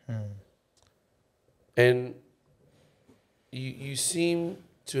 And you seem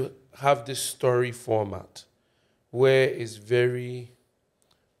to have this story format where it's very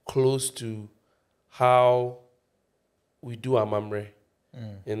close to how we do Amamre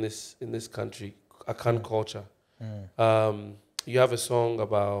in this country, Akan culture. You have a song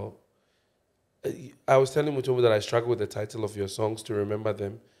about. I was telling Mutombo that I struggle with the title of your songs to remember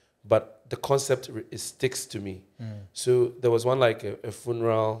them, but the concept sticks to me. So there was one like a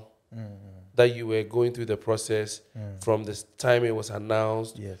funeral that you were going through the process from the time it was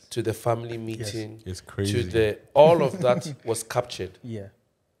announced to the family meeting. It's crazy. To all of that was captured. Yeah.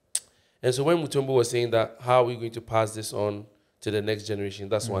 And so when Mutombo was saying that, how are we going to pass this on to the next generation?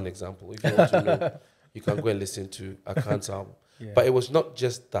 That's one example. If you want to know, you can go and listen to Akan's album. Yeah. But it was not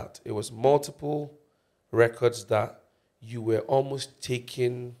just that. It was multiple records that you were almost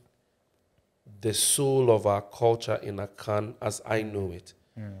taking the soul of our culture in Akan as I know it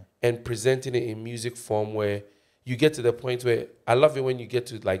and presenting it in music form where you get to the point where I love it when you get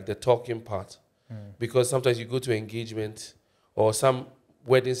to like the talking part because sometimes you go to engagement or some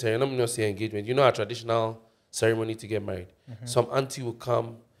wedding ceremony. I'm not saying engagement. You know our traditional ceremony to get married. Some auntie will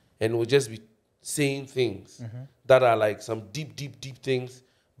come and will just be saying things that are like some deep things,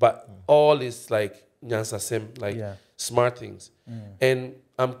 but all is like nyansasem, like smart things. And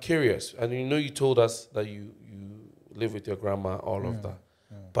I'm curious, and you told us that you live with your grandma, all of that.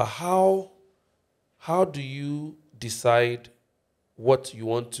 But how do you decide what you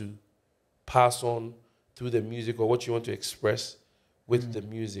want to pass on through the music or what you want to express with the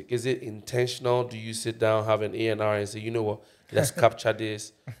music? Is it intentional? Do you sit down, have an A&R and say, you know what, let's capture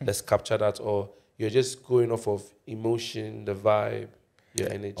this, let's capture that, or you're just going off of emotion, the vibe, your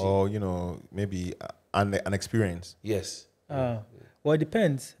energy? Or, maybe an experience. Yes. Well, it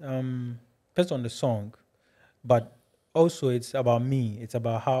depends. Depends on the song. But also it's about me. It's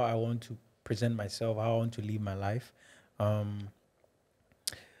about how I want to present myself, how I want to live my life.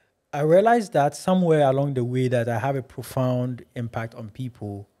 I realized that somewhere along the way that I have a profound impact on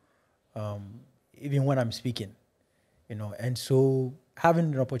people, even when I'm speaking, And so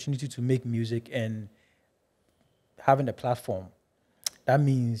having an opportunity to make music and having a platform, that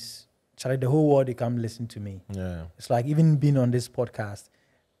means the whole world, they come listen to me. Yeah. It's like even being on this podcast,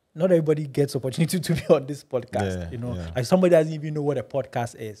 not everybody gets opportunity to be on this podcast, Like somebody doesn't even know what a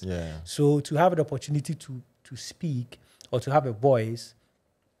podcast is. Yeah. So to have an opportunity to speak or to have a voice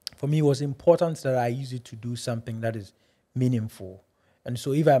for me, it was important that I use it to do something that is meaningful. And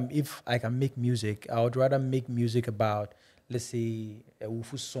so if I can make music, I would rather make music about, let's say, a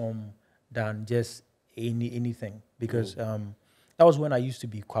Wufu song than just anything. Because that was when I used to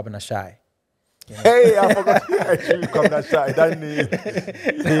be Kwabena Shy. You know? Hey, I forgot actually Kwabena Shy. That name.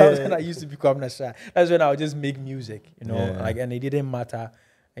 That was when I used to be Kwabena Shy. That's when I would just make music, you know, Yeah. like, and it didn't matter,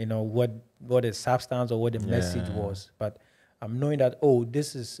 you know, what the substance or what the message was. But I'm knowing that, oh,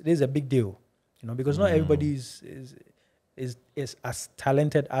 this is a big deal, you know, because not everybody is as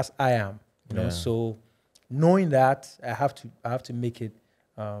talented as I am, you know. So knowing that, I have to make it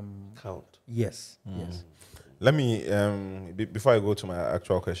Count. yes, yes. Let me, before I go to my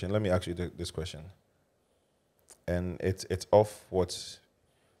actual question, let me ask you this question. And it's off what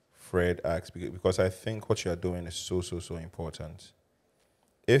Fred asked, because I think what you are doing is so important.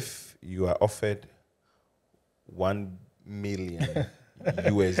 If you are offered 1 million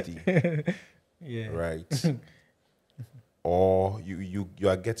USD, Yeah. right? Or you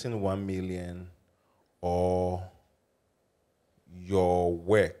are getting 1 million, or your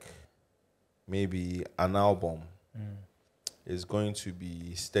work, maybe an album, is going to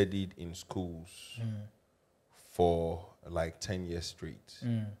be studied in schools for like 10 years straight.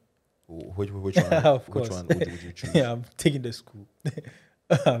 Which one? Of Which course. one would you choose? Yeah, I'm taking the school.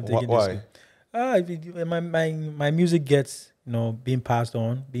 I'm taking the Why? school. My music gets, you know, being passed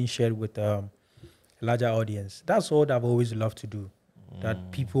on, being shared with a larger audience. That's what I've always loved to do.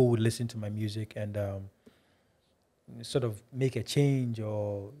 That people would listen to my music and sort of make a change,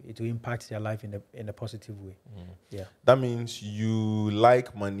 or it will impact their life in a positive way. Yeah. That means you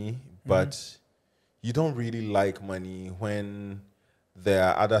like money, but you don't really like money when there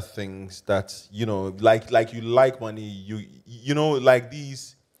are other things that, you know, like you like money, you know, like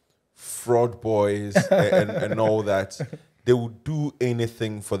these fraud boys and all that. They will do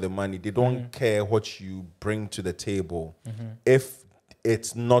anything for the money. They don't care what you bring to the table. If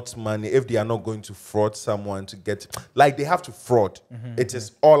it's not money, if they are not going to fraud someone to get, like they have to fraud. It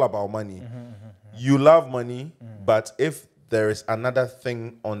is all about money. You love money, but if there is another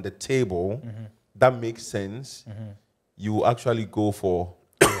thing on the table that makes sense, you actually go for,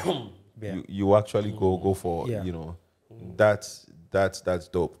 you actually go for, you know, that's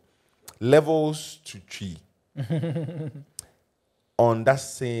dope. Levels to Tree. On that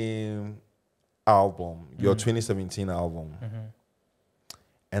same album, your 2017 album,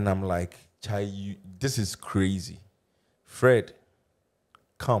 and I'm like, Chai, this is crazy. Fred,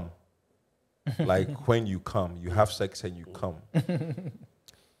 come. Like when you come, you have sex and you come.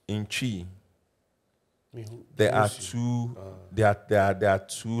 In Chi, there are two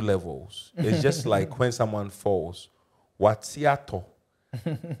levels. It's just like when someone falls, watiato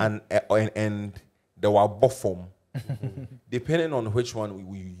and the wabofom. Depending on which one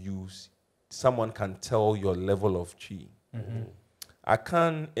we use, someone can tell your level of chi.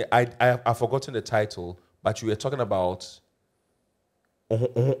 I've forgotten the title, but you were talking about in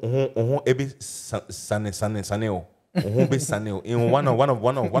one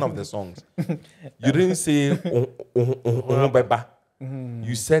of the songs. You didn't say beba.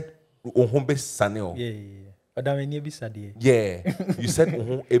 You said saneo. Yeah, you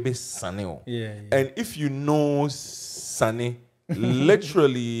said ebe saneo. Yeah. And if you know sane,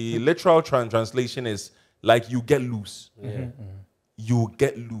 literal translation is like you get loose. You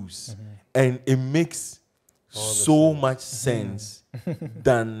get loose. And it makes so much sense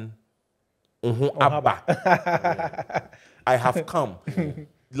than abba. I have come.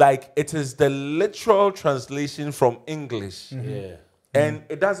 Like it is the literal translation from English. And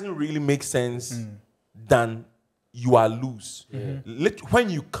it doesn't really make sense than you are loose. When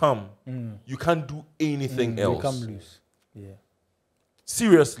you come, you can't do anything else. You come loose. Yeah.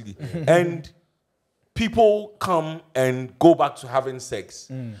 Seriously. And people come and go back to having sex.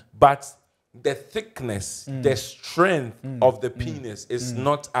 But the thickness, the strength of the penis is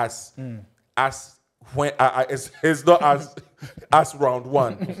not as when it's not as round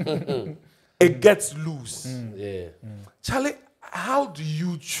one. It gets loose. Charlie, how do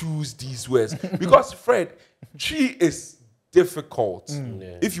you choose these words? Because Fred, chi is difficult.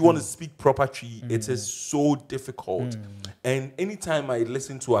 If you want to speak proper chi, it is so difficult. And anytime I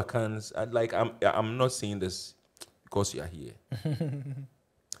listen to Akan's, I'm not saying this because you are here.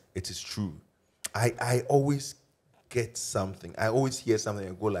 It is true. I always get something. I always hear something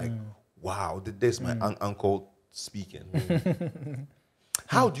and go like, wow, this is my uncle speaking.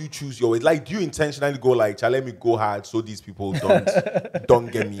 How do you choose your way? Like, do you intentionally go like, let me go hard so these people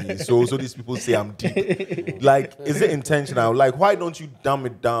don't get me? So these people say I'm deep. Like, is it intentional? Like, why don't you dumb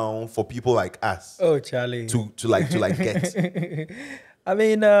it down for people like us? Oh, Charlie. To like get? I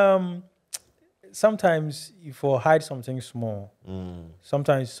mean, sometimes if you hide something small,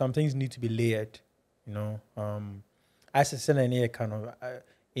 sometimes some things need to be layered. You know, as I said, in kind of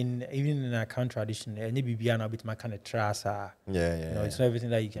in even in our Akan tradition, any BBA now bit my kind of trust. You know, it's not everything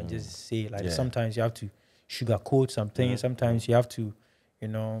that you can just say. Like sometimes you have to sugarcoat something. Sometimes you have to, you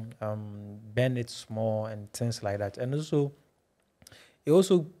know, bend it small and things like that. And also, it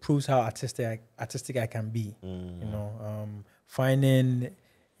also proves how artistic I can be. You know, finding,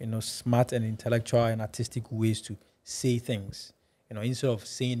 you know, smart and intellectual and artistic ways to say things. You know, instead of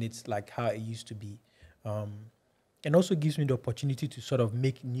saying it like how it used to be. And also gives me the opportunity to sort of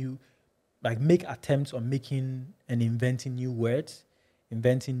make attempts on making and inventing new words,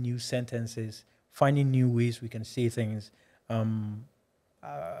 inventing new sentences, finding new ways we can say things,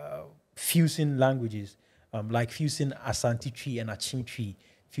 fusing languages, like fusing Asante tree and Achim tree,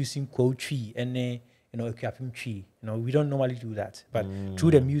 fusing Kwo tree and you know, Ekuapim tree. You know, we don't normally do that, but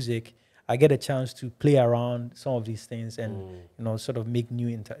through the music, I get a chance to play around some of these things and you know, sort of make new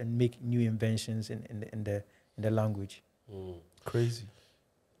inventions in the language. Crazy.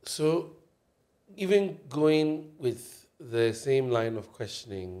 So, even going with the same line of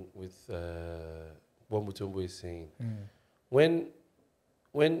questioning with what Mutombo is saying,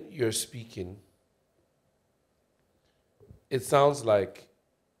 when you're speaking, it sounds like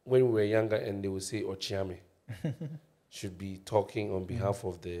when we were younger and they would say Ochiame should be talking on behalf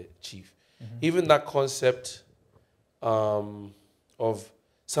of the chief. Even that concept of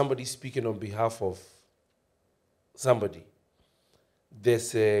somebody speaking on behalf of somebody,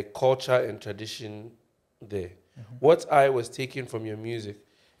 there's a culture and tradition there. What I was taking from your music,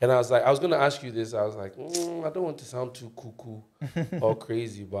 and I was going to ask you this, I was like, I don't want to sound too cuckoo or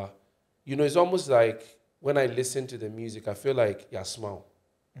crazy, but, you know, it's almost like when I listen to the music, I feel like you smile.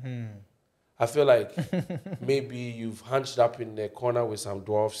 I feel like maybe you've hunched up in the corner with some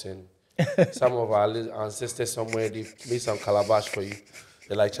dwarfs and some of our ancestors somewhere, they've made some calabash for you.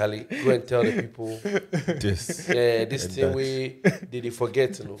 They're like, Charlie, go and tell the people this thing way they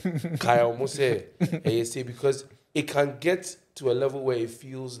forget, you know. Kaya almost say, you say, because it can get to a level where it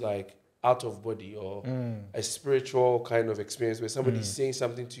feels like out of body or a spiritual kind of experience where somebody's saying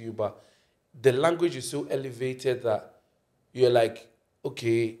something to you, but the language is so elevated that you're like,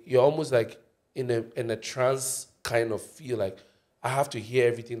 okay, you're almost like in a trance kind of feel, like I have to hear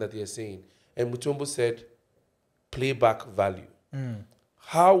everything that they're saying. And Mutombo said, playback value.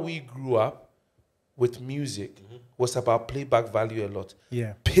 How we grew up with music was about playback value a lot.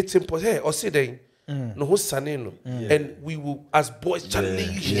 Yeah. Pitting, hey, or say no who's saneno. And we will, as boys, Charlie,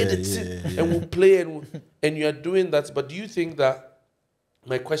 you hear it, and we'll play and you are doing that. But do you think that,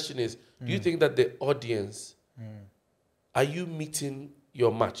 my question is, do you think that the audience, are you meeting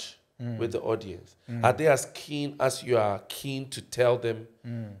your match with the audience? Are they as keen as you are keen to tell them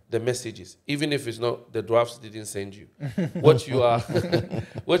the messages? Even if it's not, the drafts didn't send you. What you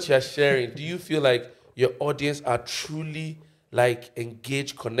are sharing, do you feel like your audience are truly like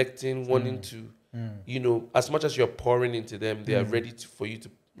engaged, connecting, wanting to, you know, as much as you're pouring into them, they are ready for you to,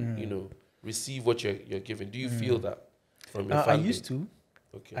 you know, receive what you're giving? Do you feel that from your fan I used base? to.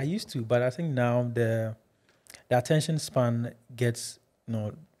 Okay. I used to, but I think now the attention span gets, you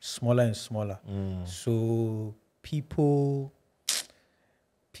know, smaller and smaller. So people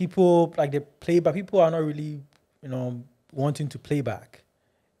like the playback. People are not really, you know, wanting to play back.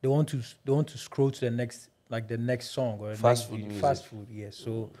 They want to scroll to the next song or Fast food music. Fast food, yes.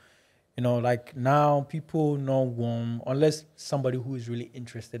 So, you know, like now people not want, unless somebody who is really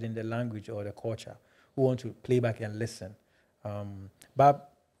interested in the language or the culture, who want to play back and listen.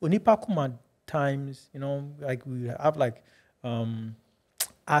 But Onipakuma times, you know, like we have like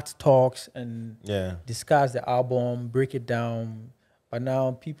art talks and discuss the album, break it down. But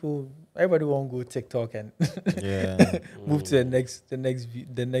now everybody won't go TikTok and move to the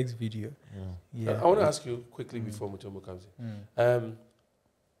next video. Yeah. I want to ask you quickly before Mutombo comes in.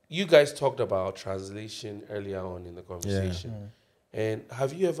 You guys talked about translation earlier on in the conversation. And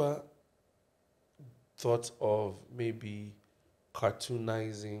have you ever thought of maybe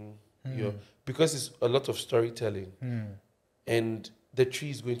cartoonizing your, because it's a lot of storytelling and the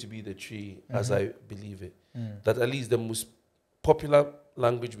tree is going to be the tree as I believe it, that at least the most popular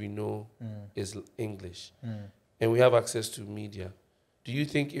language we know is English, and we have access to media. Do you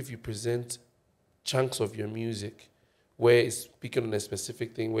think if you present chunks of your music where it's speaking on a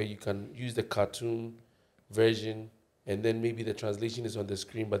specific thing, where you can use the cartoon version and then maybe the translation is on the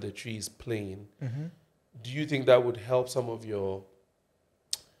screen but the tree is playing, do you think that would help some of your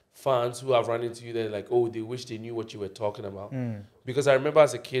fans who have run into you, they're like, oh, they wish they knew what you were talking about? Because I remember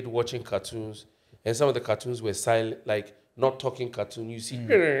as a kid watching cartoons, and some of the cartoons were silent, like not talking cartoon, you see, and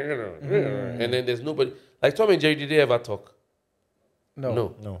then there's nobody. Like Tom and Jerry, did they ever talk?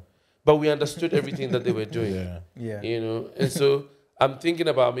 No. But we understood everything that they were doing. Yeah. You know, and so I'm thinking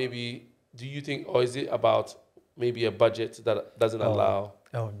about maybe, do you think, or is it about maybe a budget that doesn't allow?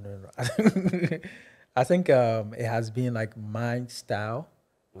 Oh, no. I think it has been like my style.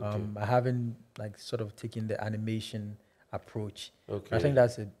 I haven't like sort of taken the animation approach. Okay. I think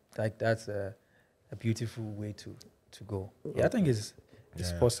that's a beautiful way to go. Yeah, I think it's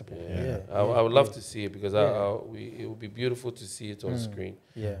possible. Yeah. I would love to see it because it would be beautiful to see it on screen.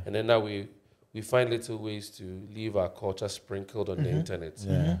 Yeah. And then now we find little ways to leave our culture sprinkled on the internet.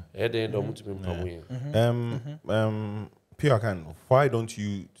 At the end, Pure Akan, why don't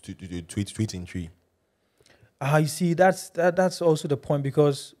you tweet in tree? You see, that's also the point,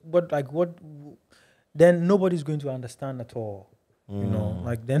 because then nobody's going to understand at all. You know,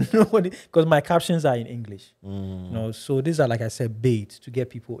 like then nobody, because my captions are in English. You know, so these are, like I said, bait to get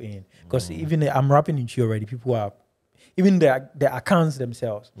people in. Because even I'm rapping in Chi already, people are, even the accounts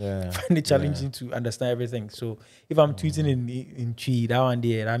themselves find it challenging to understand everything. So if I'm tweeting in Chi, that one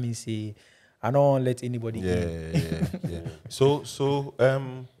there, that means I don't let anybody in. So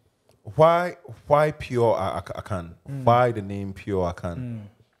why Pure Akan? Why the name Pure Akan?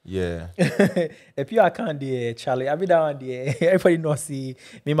 Yeah. A Pure Akan there, Charlie. I mean that one there. Everybody knows see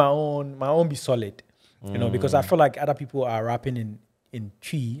me my own be solid. You know, because I feel like other people are rapping in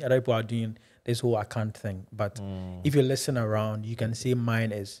Chi, other people are doing this whole Akan thing. But if you listen around, you can see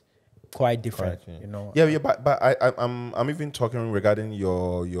mine is quite different. You know. Yeah, but I'm even talking regarding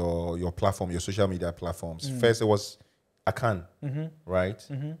your platform, your social media platforms. First it was Akan, right?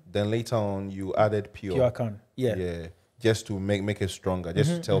 Then later on you added Pure Akan. Yeah. Just to make it stronger,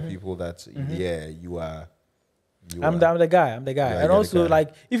 just to tell people that you are. I'm the guy. And also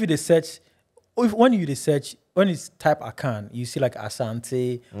like if you search, when you type Akan, you see like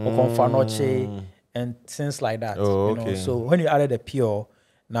Asante or Confanoche and things like that. Oh, you know? So when you added a Pure,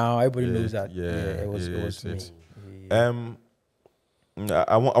 now everybody knows that it was me.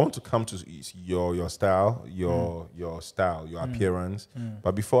 I want to come to your style, your appearance.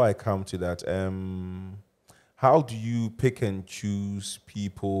 But before I come to that, how do you pick and choose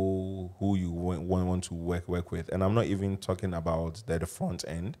people who you want to work with? And I'm not even talking about the front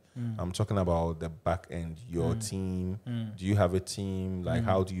end. I'm talking about the back end, your team. Do you have a team? Like,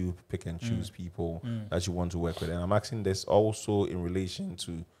 how do you pick and choose people that you want to work with? And I'm asking this also in relation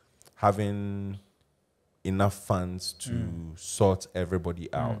to having enough funds to sort everybody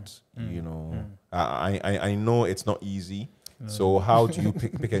out. You know, I know it's not easy. So how do you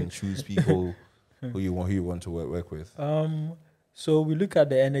pick and choose people who you want to work with? So we look at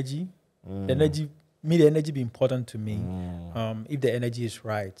the energy. The energy be important to me. If the energy is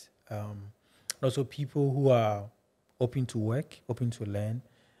right. Also people who are open to work, open to learn.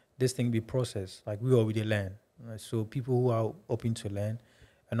 This thing be processed. Like we already learn. Right? So people who are open to learn,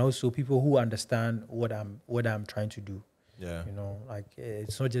 and also people who understand what I'm trying to do. Yeah. You know, like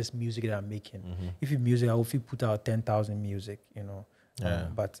it's not just music that I'm making. If it's music, I will put out 10,000 music. You know.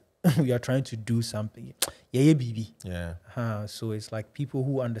 But we are trying to do something. Baby. Yeah. So it's like people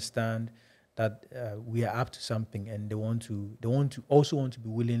who understand that we are up to something, and they also want to be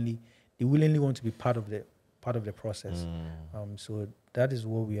willingly want to be part of the process. So that is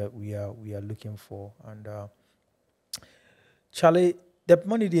what we are looking for. And Charlie, the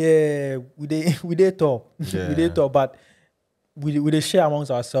money there we they talk. We they talk, but we share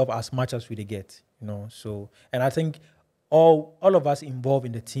amongst ourselves as much as we get. You know. So, and I think all of us involved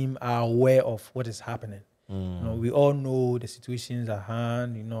in the team are aware of what is happening. You know, we all know the situations at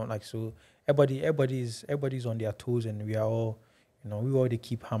hand. You know, like so, everybody's on their toes, and we are all, you know, we already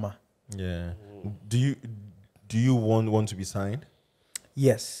keep hammer. Yeah. Do you want to be signed?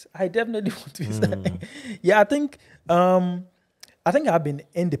 Yes, I definitely want to be signed. Yeah, I think I've been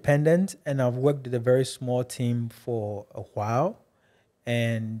independent, and I've worked with a very small team for a while,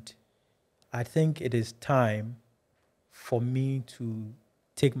 and I think it is time for me to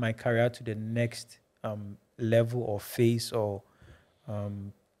take my career to the next level or phase or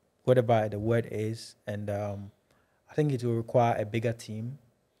whatever the word is, and I think it will require a bigger team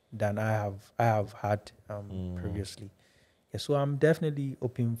than I have had previously. Yeah, so I'm definitely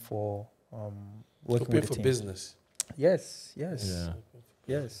open for working with the team. Business. Yes.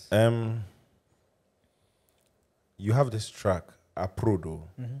 You have this track, Aprodo.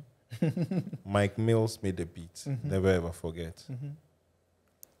 Mike Mills made the beat. Never ever forget.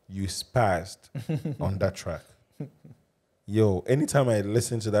 You spazzed on that track. Yo, anytime I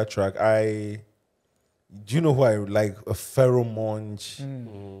listen to that track, do you know who I like? A pheromone.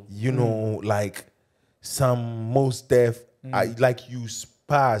 You know, like some most deaf. Like you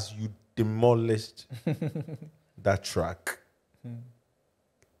spaz, you demolished that track.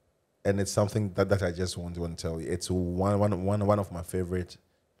 And it's something that I just want to tell you. It's one of my favorite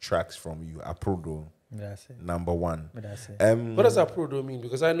tracks from you, Aprodo. That's it. Number one. That's it. What does Aprodo mean?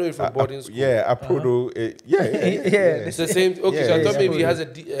 Because I know it from boarding school. Yeah, Aprodo. Yeah. It's the same. Okay, Yeah, so I yeah, thought maybe it yeah. has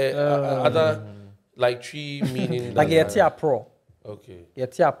other like tree meaning. Like than- pro. Okay.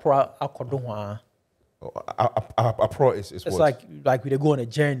 Pro akodonwa. A pro is It's what? like we dey go on a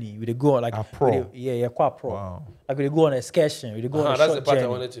journey. We dey go on like A pro. Quite pro. Wow. Like we dey go on an excursion. We dey go on a That's short the part journey.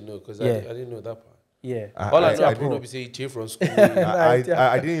 I wanted to know because Yeah. I didn't know that part. Yeah. All I know I Aprodo didn't- be say he came from school. I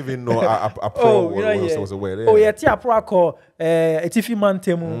didn't even know a pro Oh, you know, was a word. Oh, yeah, tia pro ako etifi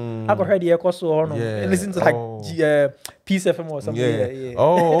mantemu. Ako heard the ekoso ono. Yeah. Listen to like Oh. Peace FM or something. Yeah.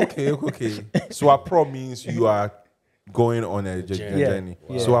 Oh, okay. So a pro means you are going on a journey.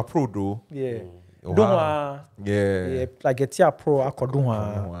 Yeah. So a pro do. Yeah. Wow. Donwa. Yeah. Yeah, like a tia pro ako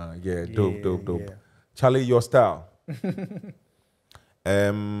donwa. Wow. Yeah. Dope. Yeah. Charlie, your style.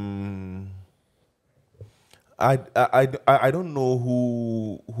 I don't know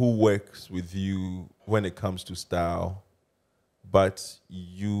who works with you when it comes to style, but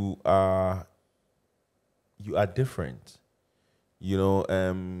you are different. You know,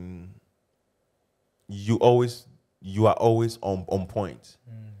 you are always on point.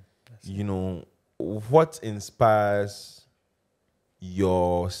 You know, what inspires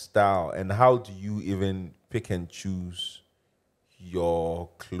your style, and how do you even pick and choose your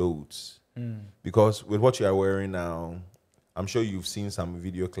clothes? Because with what you are wearing now, I'm sure you've seen some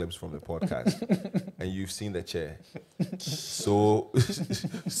video clips from the podcast and you've seen the chair. So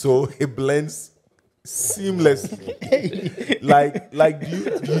it blends seamlessly. like do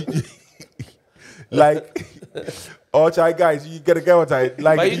you like oh Chai guys, you gotta get what I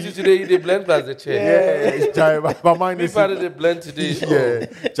like. But you today they blend plus the chair. Yeah, Chai, my mind Me is part of the blend today.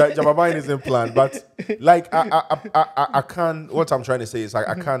 yeah, my mind is in plan, but like I can't. What I'm trying to say is like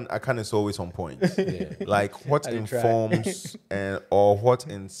I can't is always on point. Like what informs or what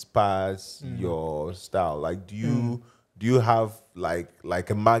inspires your style? Like do you have like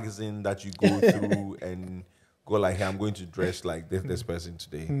a magazine that you go through and go like, hey, I'm going to dress like this person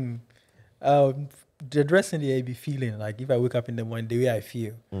today? The dressing the I be feeling like if I wake up in the morning the way I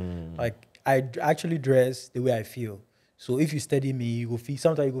feel, like I actually dress the way I feel. So if you study me, you will feel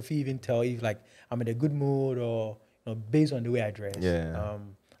sometimes you will feel even tell if like I'm in a good mood or based on the way I dress. Yeah.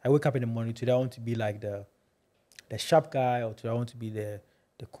 I wake up in the morning today I want to be like the sharp guy, or today I want to be the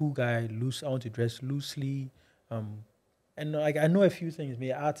cool guy, loose. I want to dress loosely. And like I know a few things.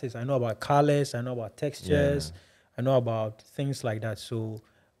 Me artist, I know about colors, I know about textures, I know about things like that. So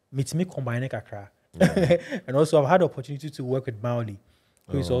me combine kakra. And also I've had the opportunity to work with Mauli,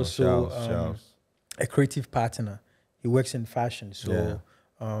 who is also a creative partner. He works in fashion. So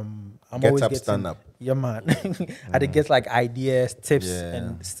I'm always getting stand up. Yeah, man. I did get like ideas, tips,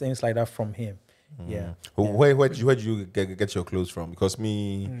 and things like that from him. Yeah. Where do you get your clothes from? Because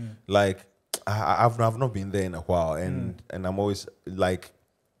me, like, I've not been there in a while, and I'm always like,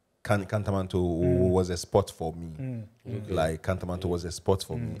 Cantamanto was a spot for me. Like Cantamanto was a spot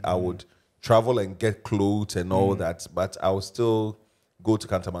for me. I would travel and get clothes and all that, but I would still go to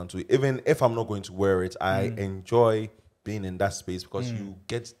Cantamanto. Even if I'm not going to wear it, I enjoy being in that space because you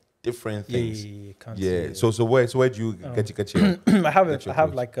get different things. So where do you get your I have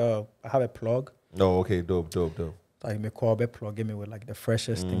a plug. Oh, okay, dope. Like me call plug me with like the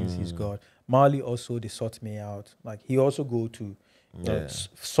freshest things he's got. Marley also they sort me out. Like he also go to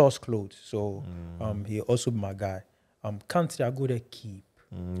source clothes. So he also be my guy. Country I go there keep.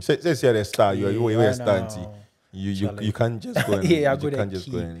 Say the star. You a star. You can't just go and I you go there can't just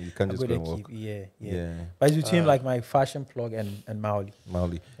keep. go and you can't just go and walk. Yeah. But it's between like my fashion plug and Mauli.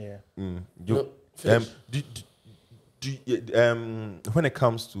 Yeah. When it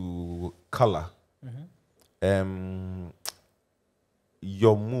comes to color,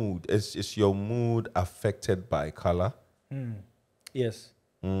 your mood is your mood affected by color? Yes.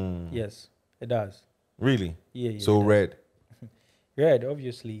 Yes, it does. Really? Yeah. So red. Red,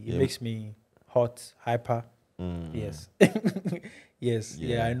 obviously, it makes me hot, hyper. Yes. Yes.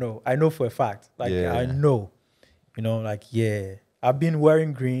 Yeah, I know for a fact. Like I know. I've been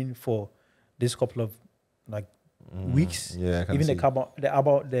wearing green for this couple of like weeks. Yeah, I can even see. the cover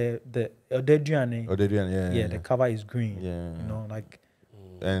the Odeduan, the cover is green.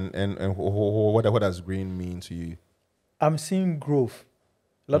 And what does green mean to you? I'm seeing growth,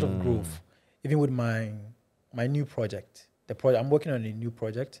 a lot of growth, even with my new project. I'm working on a new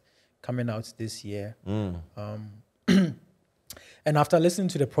project coming out this year. And after listening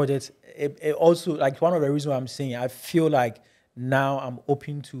to the project, it also, like, one of the reasons why I'm saying, I feel like now I'm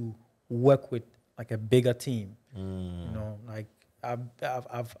open to work with like a bigger team. You know, like I've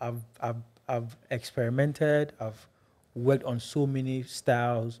experimented, I've worked on so many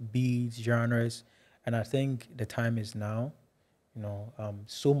styles, beats, genres, and I think the time is now. You know,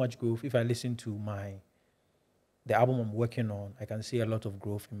 so much growth. If I listen to the album I'm working on, I can see a lot of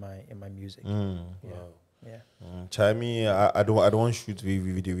growth in my music. Wow. Yeah. Try me. I don't want to shoot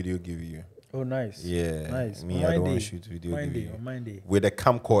video give you. Oh, nice. Yeah. Nice. Me, I don't want to shoot video give you. On mine day. With a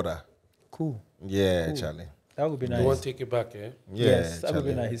camcorder. Cool. Yeah, Cool. Charlie. That would be nice. You want to take it back, eh? Yeah, Yes, that would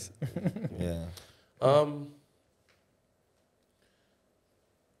be Charlie. nice. Yeah.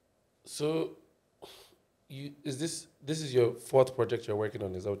 So, this is your fourth project you're working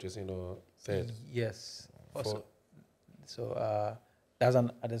on? Is that what you're saying, or third? Yes. Fourth. So that's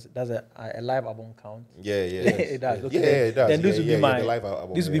a live album count. Yeah. It does. Okay. Yeah, it does. Then this would be my the live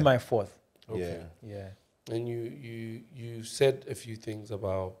album, this would be my fourth. Okay. Yeah. And you said a few things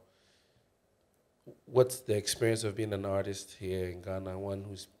about what's the experience of being an artist here in Ghana, one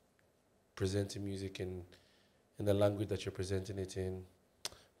who's presenting music in the language that you're presenting it in.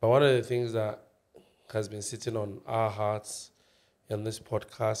 But one of the things that has been sitting on our hearts in this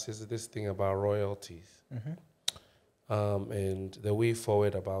podcast is this thing about royalties. And the way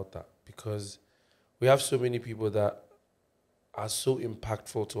forward about that, because we have so many people that are so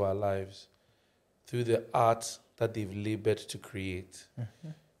impactful to our lives through the art that they've labored to create,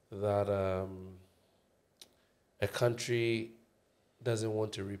 that a country doesn't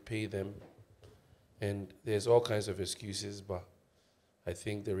want to repay them, and there's all kinds of excuses, but I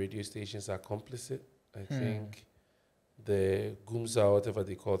think the radio stations are complicit. I think the Gumsa, whatever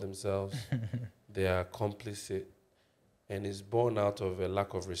they call themselves, they are complicit, and it's born out of a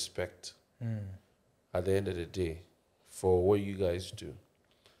lack of respect at the end of the day for what you guys do.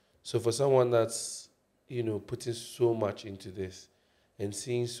 So for someone that's, putting so much into this and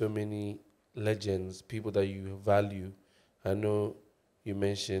seeing so many legends, people that you value, I know you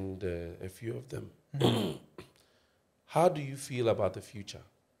mentioned a few of them. How do you feel about the future?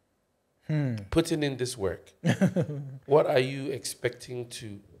 Putting in this work, what are you expecting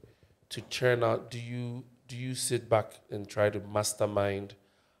to churn out? Do you sit back and try to mastermind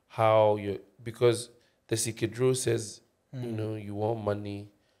how because the Sikidro says, you want money,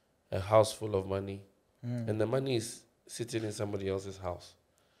 a house full of money, and the money is sitting in somebody else's house.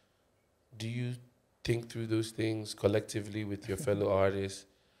 Do you think through those things collectively with your fellow artists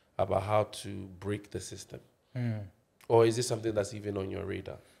about how to break the system? Or is this something that's even on your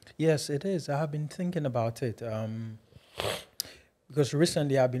radar? Yes, it is. I have been thinking about it because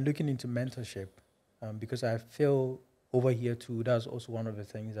recently I've been looking into mentorship because I feel over here too, that's also one of the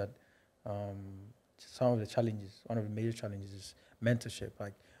things that one of the major challenges is mentorship.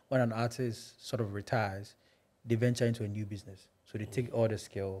 Like when an artist sort of retires, they venture into a new business. So they take all the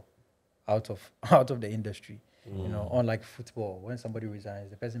skill out of the industry. Unlike football, when somebody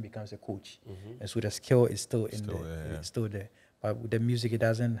resigns, the person becomes a coach, and so the skill is still it's still there. But with the music, it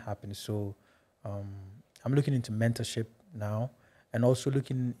doesn't happen. So I'm looking into mentorship now, and also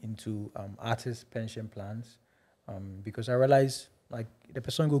looking into artist pension plans, because I realize like the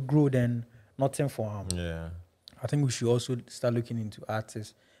person will grow, then nothing for him. Yeah. I think we should also start looking into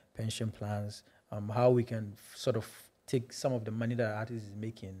artist pension plans, how we can sort of take some of the money that artist is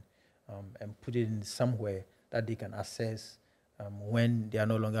making and put it in somewhere that they can access when they are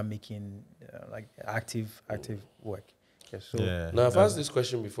no longer making like active work. Now, I've asked this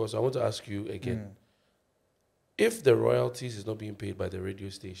question before, so I want to ask you again. If the royalties is not being paid by the radio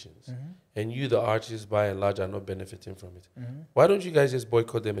stations, and you, the artists, by and large, are not benefiting from it, why don't you guys just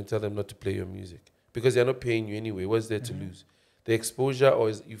boycott them and tell them not to play your music? Because they're not paying you anyway. What's there to lose? The exposure, or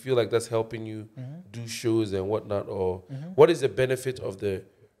you feel like that's helping you do shows and whatnot? Or what is the benefit of the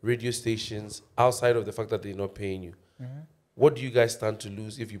radio stations outside of the fact that they're not paying you? What do you guys stand to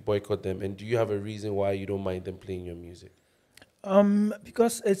lose if you boycott them? And do you have a reason why you don't mind them playing your music?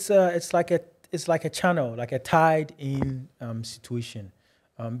 Because it's like a channel, like a tied in situation.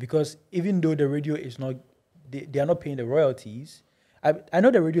 Because even though the radio is not, they are not paying the royalties. I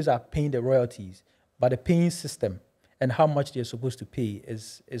know the radios are paying the royalties, but the paying system and how much they're supposed to pay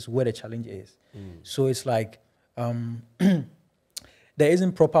is where the challenge is. So it's like there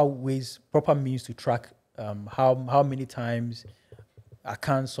isn't proper means to track how many times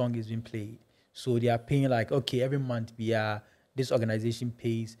Akan song is being played. So they are paying like, okay, every month this organization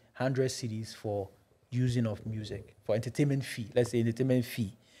pays 100 cedis for using of music, for entertainment fee, let's say entertainment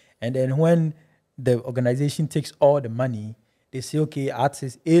fee. And then when the organization takes all the money, they say, okay,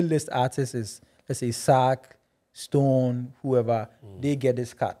 A-list artists is, let's say, SAC, Stone, whoever, they get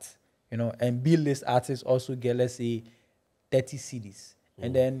this cut, you know, and B-list artists also get, let's say, 30 CDs.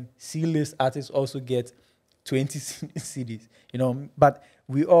 And then C-list artists also get 20 CDs, you know, but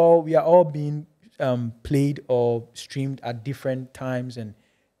we are all being played or streamed at different times and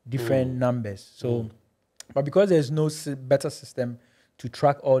different numbers. So, but because there's no better system to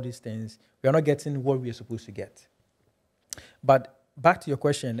track all these things, we are not getting what we are supposed to get. But back to your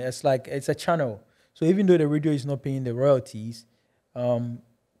question, it's like it's a channel. So even though the radio is not paying the royalties,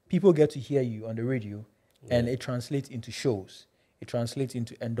 people get to hear you on the radio, and it translates into shows. It translates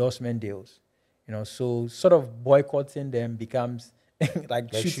into endorsement deals. You know, so sort of boycotting them becomes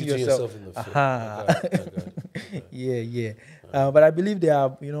like shooting yourself in the foot. Okay. Yeah. But I believe there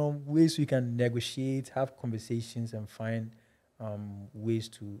are, you know, ways we can negotiate, have conversations, and find ways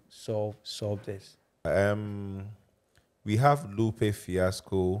to solve this. We have Lupe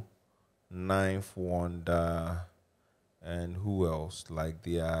Fiasco, Ninth Wonder, and who else? Like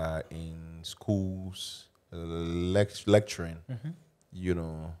they are in schools lecturing, you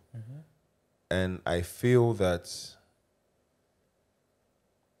know. And I feel that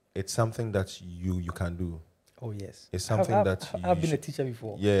it's something that you can do. Oh yes, It's something I've been a teacher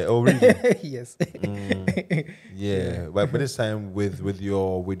before. Yeah. Oh really? Yes. Yeah. But this time with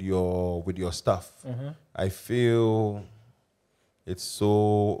your stuff, I feel it's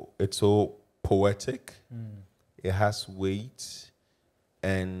so poetic. It has weight,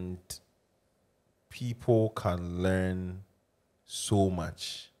 and people can learn so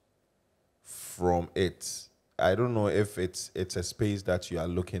much from it. I don't know if it's a space that you are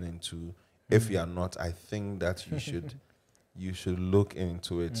looking into. If you are not, I think that you should look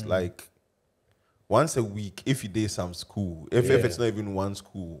into it. Like once a week, if you do some school, if it's not even one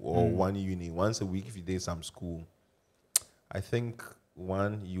school or one uni, once a week if you do some school, I think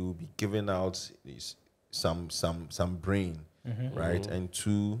one, you'll be giving out some brain, right? And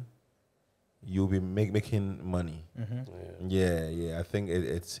two, you'll be making money. Yeah. I think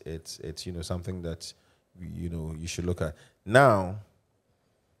it's you know something that you know you should look at. Now,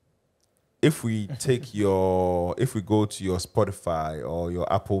 if we take if we go to your Spotify or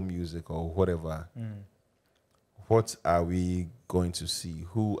your Apple Music or whatever, what are we going to see?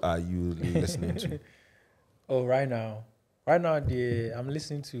 Who are you listening to? Oh, right now, I'm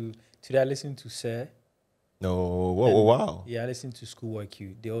listening to today. I listened to Sir. No, wow. Yeah, I listened to Schoolboy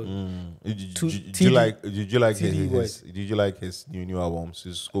Q. They all Did you like TD did you like his new albums,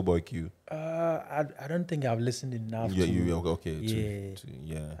 his Schoolboy Q? I don't think I've listened enough. You okay?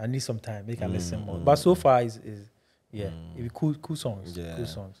 Yeah. I need some time. They can listen more. But so far is it be cool songs. Yeah. Cool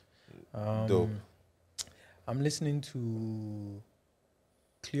songs. Dope. I'm listening to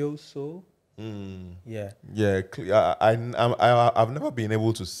Cleo Soul. Yeah. I've never been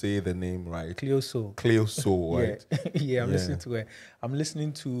able to say the name right. Cleo Soul. Cleo Soul, right? Yeah, I'm listening to it. I'm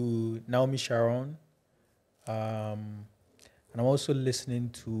listening to Naomi Sharon. And I'm also listening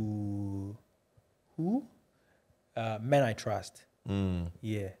to who? Men I Trust.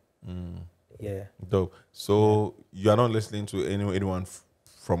 Yeah. Yeah. Dope. So you are not listening to anyone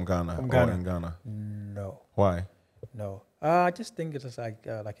from Ghana or in Ghana? No. Why? No. I just think it's like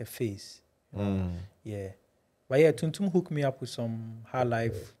a phase. Yeah. But yeah, Tuntum hooked me up with some high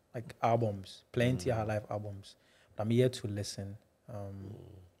life like albums, plenty of high life albums. But I'm here to listen.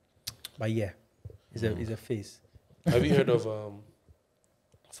 But yeah, it's a phase. Have you heard of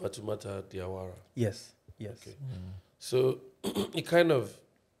Fatoumata Diawara? Yes. Okay. So it kind of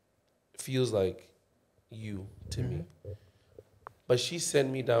feels like you to me. But she sent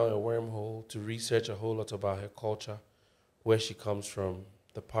me down a wormhole to research a whole lot about her culture, where she comes from,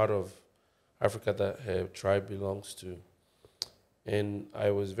 the part of Africa that her tribe belongs to. And I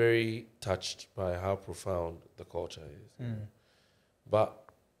was very touched by how profound the culture is. But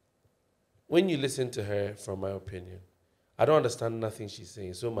when you listen to her, from my opinion, I don't understand nothing she's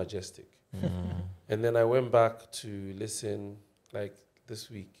saying. It's so majestic. And then I went back to listen like this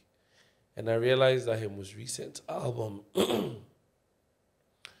week, and I realized that her most recent album,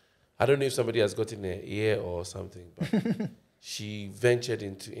 I don't know if somebody has gotten her ear or something, but she ventured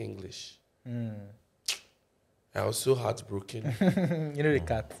into English. I was so heartbroken. You know the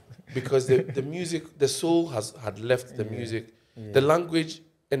cat. Because the music, the soul had left the music. The language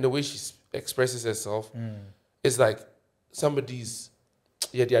and the way she expresses herself is like somebody's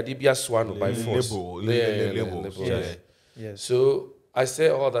the Adibia Swano by force. Label. Yes. So I say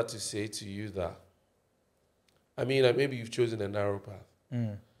all that to say to you that, I mean, like maybe you've chosen a narrow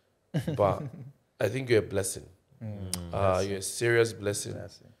path, but I think you're a blessing. You're a serious blessing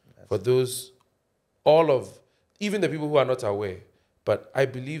for those, all of, even the people who are not aware. But I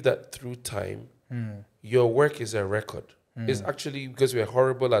believe that through time your work is a record. It's actually because we're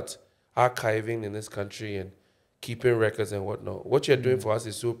horrible at archiving in this country and keeping records and whatnot. What you're doing for us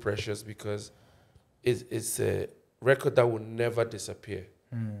is so precious because it's a record that will never disappear.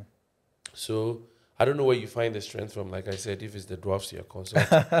 So I don't know where you find the strength from. Like I said, if it's the dwarfs you're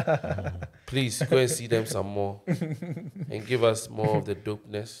consulting, please go and see them some more and give us more of the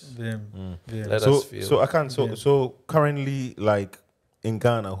dopeness. Let us feel. So I can. So currently, like in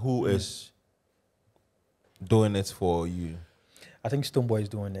Ghana, who is doing it for you? I think Stoneboy is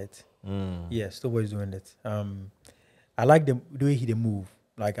doing it. Yeah, Stoneboy is doing it. I like the way he move.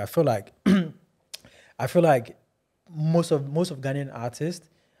 Like I feel like most of Ghanaian artists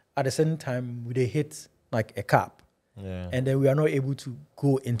at a certain time they hit like a cap, and then we are not able to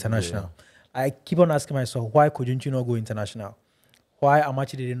go international. I keep on asking myself, why couldn't you not go international? Why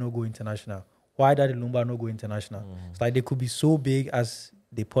Amachi did not go international? Why did Lumba not go international? It's like they could be so big as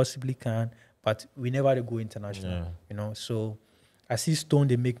they possibly can, but we never go international. You know, so I see Stone,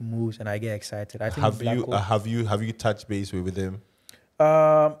 they make moves, and I get excited. I think have you touched base with him?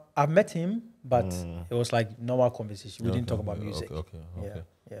 I've met him, but it was like normal conversation. We didn't talk about music. Okay.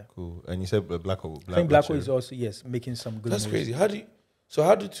 Yeah. Cool. And you said Blacko. I think Blacko is also making some good. That's moves. crazy. How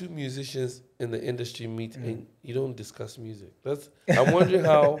do two musicians in the industry meet and you don't discuss music? I'm wondering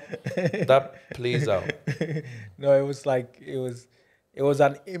how that plays out. No, it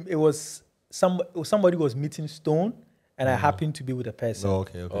was somebody was meeting Stone, and I happened to be with a person.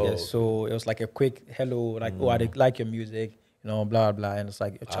 Okay. Yeah, so it was like a quick hello, like I like your music, blah blah blah, and it's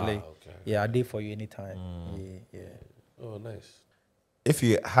like actually, I did for you anytime. Yeah. Oh, nice. If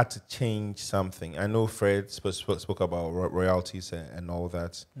you had to change something, I know Fred spoke about royalties and all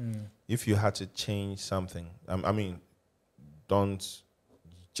that. If you had to change something, I mean, don't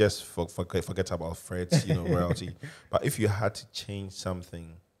just forget about Fred's royalty. But if you had to change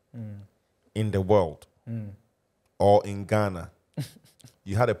something in the world or in Ghana,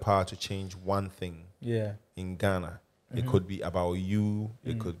 you had a power to change one thing in Ghana. It could be about you.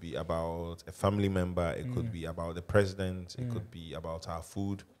 It could be about a family member. It could be about the president. It could be about our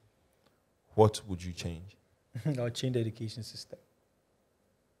food. What would you change? I'll change the education system.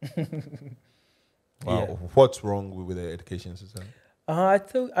 Wow. Yeah. What's wrong with the education system? I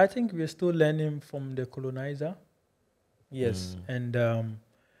think we're still learning from the colonizer. Yes. And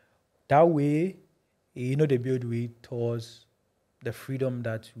that way, they build way towards the freedom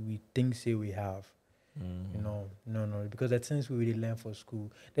that we think we have. No, because the things we really learn for school.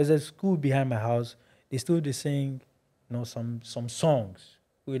 There's a school behind my house. They sing, some songs.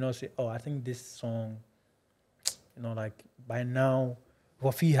 We say, oh, I think this song, like by now,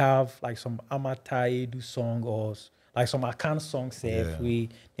 if we have like some Amatai do song or like some Akan song,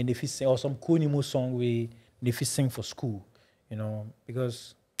 and if we sing or some Konimo song, if we sing for school,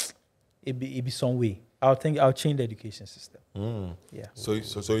 because it be some way. I'll change the education system. Yeah. So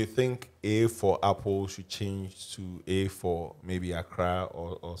you think A for Apple should change to A for maybe Accra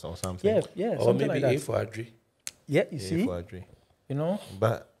or something? Yeah. Or maybe like A for Adri. Yeah, you see. A for Adri.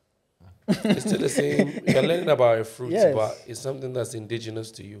 But it's still the same. You're learning about a fruit, but it's something that's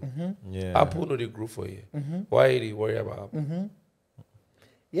indigenous to you. Yeah. Apple no they grew for you. Why do you worry about Apple?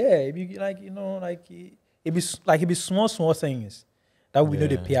 Yeah, it be like it be small things that we know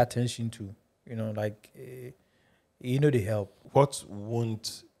they pay attention to. They help. What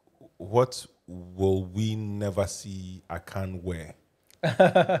will we never see Akan wear?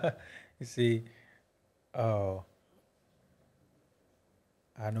 You see, I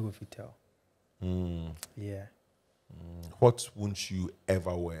know if you tell. Yeah. What won't you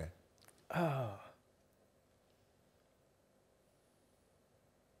ever wear? I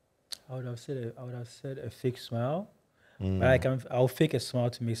would have said a fake smile. But I'll fake a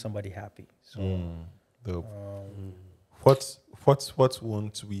smile to make somebody happy. So, what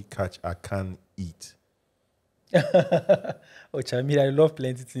won't we catch Akan eat? Which I love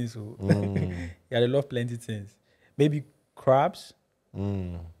plenty things. I love plenty things. Maybe crabs.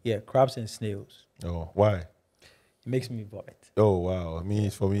 Yeah, crabs and snails. Oh, why? It makes me vomit. Oh wow!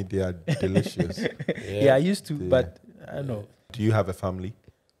 For me, they are delicious. Yeah, I used to, but I don't know. Do you have a family?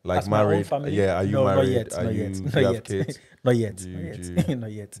 Like as my married? own family? Yeah, are you no, married? Not yet. Do you have kids? Not yet.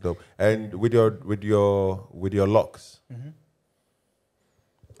 Not yet. Dope. And with your locks,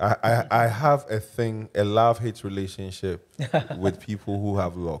 I have a love-hate relationship with people who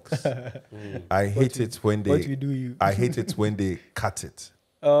have locks. I hate it when they. What you do? I hate it when they cut it.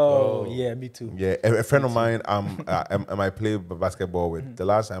 Oh yeah, me too. Yeah, a friend of mine, I play basketball with. The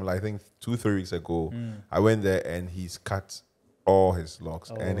last time, like, I think 2-3 weeks ago, I went there and he's cut all his locks,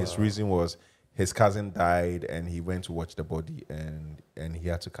 and his reason was his cousin died and he went to watch the body and he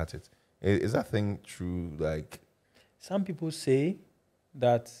had to cut it. Is that thing true? Like, Some people say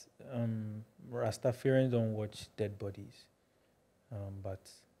that Rastafarians don't watch dead bodies,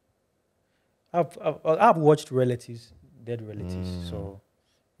 but I've watched dead relatives. So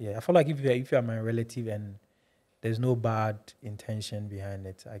yeah, I feel like if you are my relative and there's no bad intention behind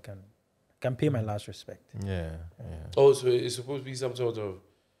it, I can pay my last respect. yeah. Oh, so it's supposed to be some sort of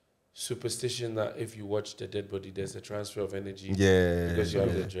superstition that if you watch the dead body, there's a transfer of energy. Yeah. Because you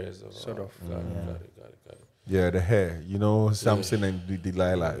have the dress. Sort of. Got it. Yeah, the hair. You know, Samson and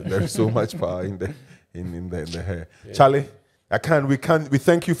Delilah. There's so much power in the hair. Yeah. Charlie, we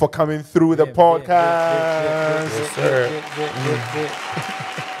thank you for coming through the podcast. Yes, sir.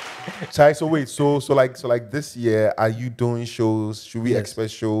 Chai, so wait, so like this year, are you doing shows? Should we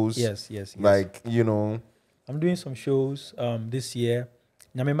expect shows? Yes. Like, you know. I'm doing some shows this year.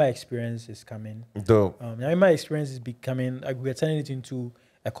 Nyamima Experience is coming. Dope. Nyamima Experience is becoming, like, we're turning it into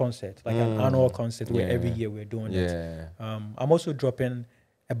a concert, like an annual concert where every year we're doing it. I'm also dropping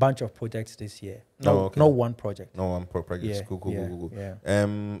a bunch of projects this year. Not one project. No one project. Yeah, Cool. yeah.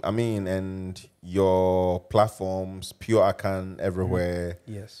 I mean, and your platforms, Pure Akan everywhere.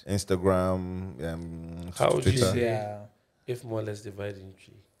 Yes. Instagram, How would you Twitter. say, if more or less divide in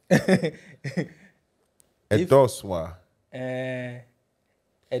three? Edoswa.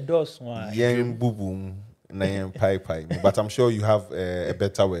 Edoswa. Yen bubum. Na yen pai. But I'm sure you have a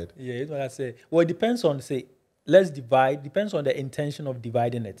better word. Yeah, it's what I say. Well, it depends on, let's divide. Depends on the intention of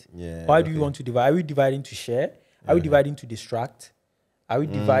dividing it. Yeah. Why do you want to divide? Are we dividing to share? Are we dividing to distract? Are we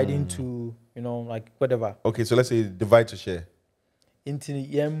dividing to, like whatever? Okay, so let's say divide to share. Into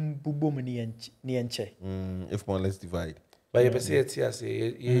yem bubum ni enche. If more, let's divide. But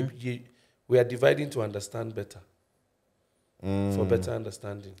we are dividing to understand better. For better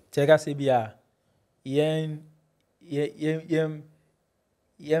understanding. Chega sebia yem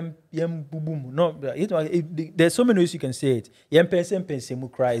bubum. No, there's so many ways you can say it. Yem pense mu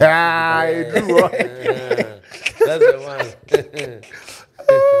cry. That's the one.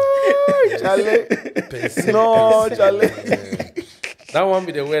 Charlie. No, Charlie. That one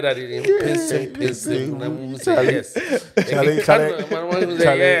be the word that it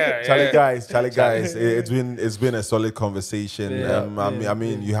Charlie, guys. It's been a solid conversation. I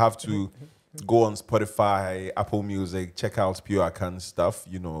mean, you have to go on Spotify, Apple Music, check out Pure Akan stuff.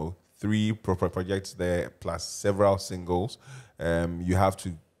 3 proper projects there plus several singles. You have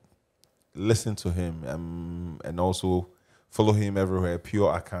to listen to him and also follow him everywhere.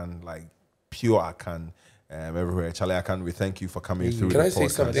 Pure Akan, like Pure Akan. Everywhere. Charlie Akan, we thank you for coming through. Can I the say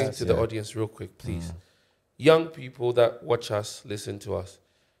podcast. something to the audience real quick, please? Young people that watch us, listen to us,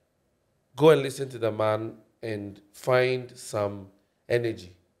 go and listen to the man and find some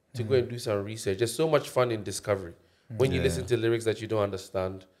energy to go and do some research. There's so much fun in discovery. When you listen to lyrics that you don't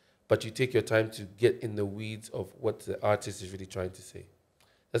understand, but you take your time to get in the weeds of what the artist is really trying to say.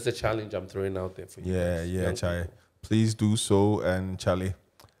 That's the challenge I'm throwing out there for you. Yeah, Charlie. Please do so. And Charlie,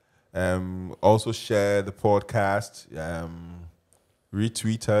 also share the podcast,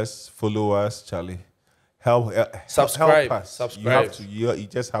 retweet us, follow us, Charlie. Subscribe. Help us. Subscribe. You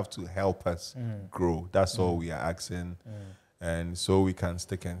just have to help us grow. That's all we are asking. And so we can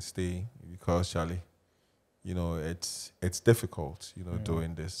stick and stay, because Charlie, it's difficult,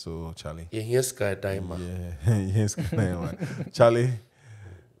 doing this. So Charlie. Yeah, here's Skydaimer. Charlie,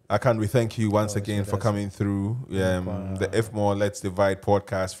 Akan, we thank you once again for coming through. The If More Let's Divide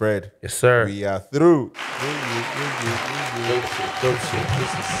podcast. Fred. Yes, sir. We are through. Dope shit.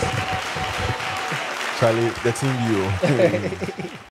 Charlie, the team view.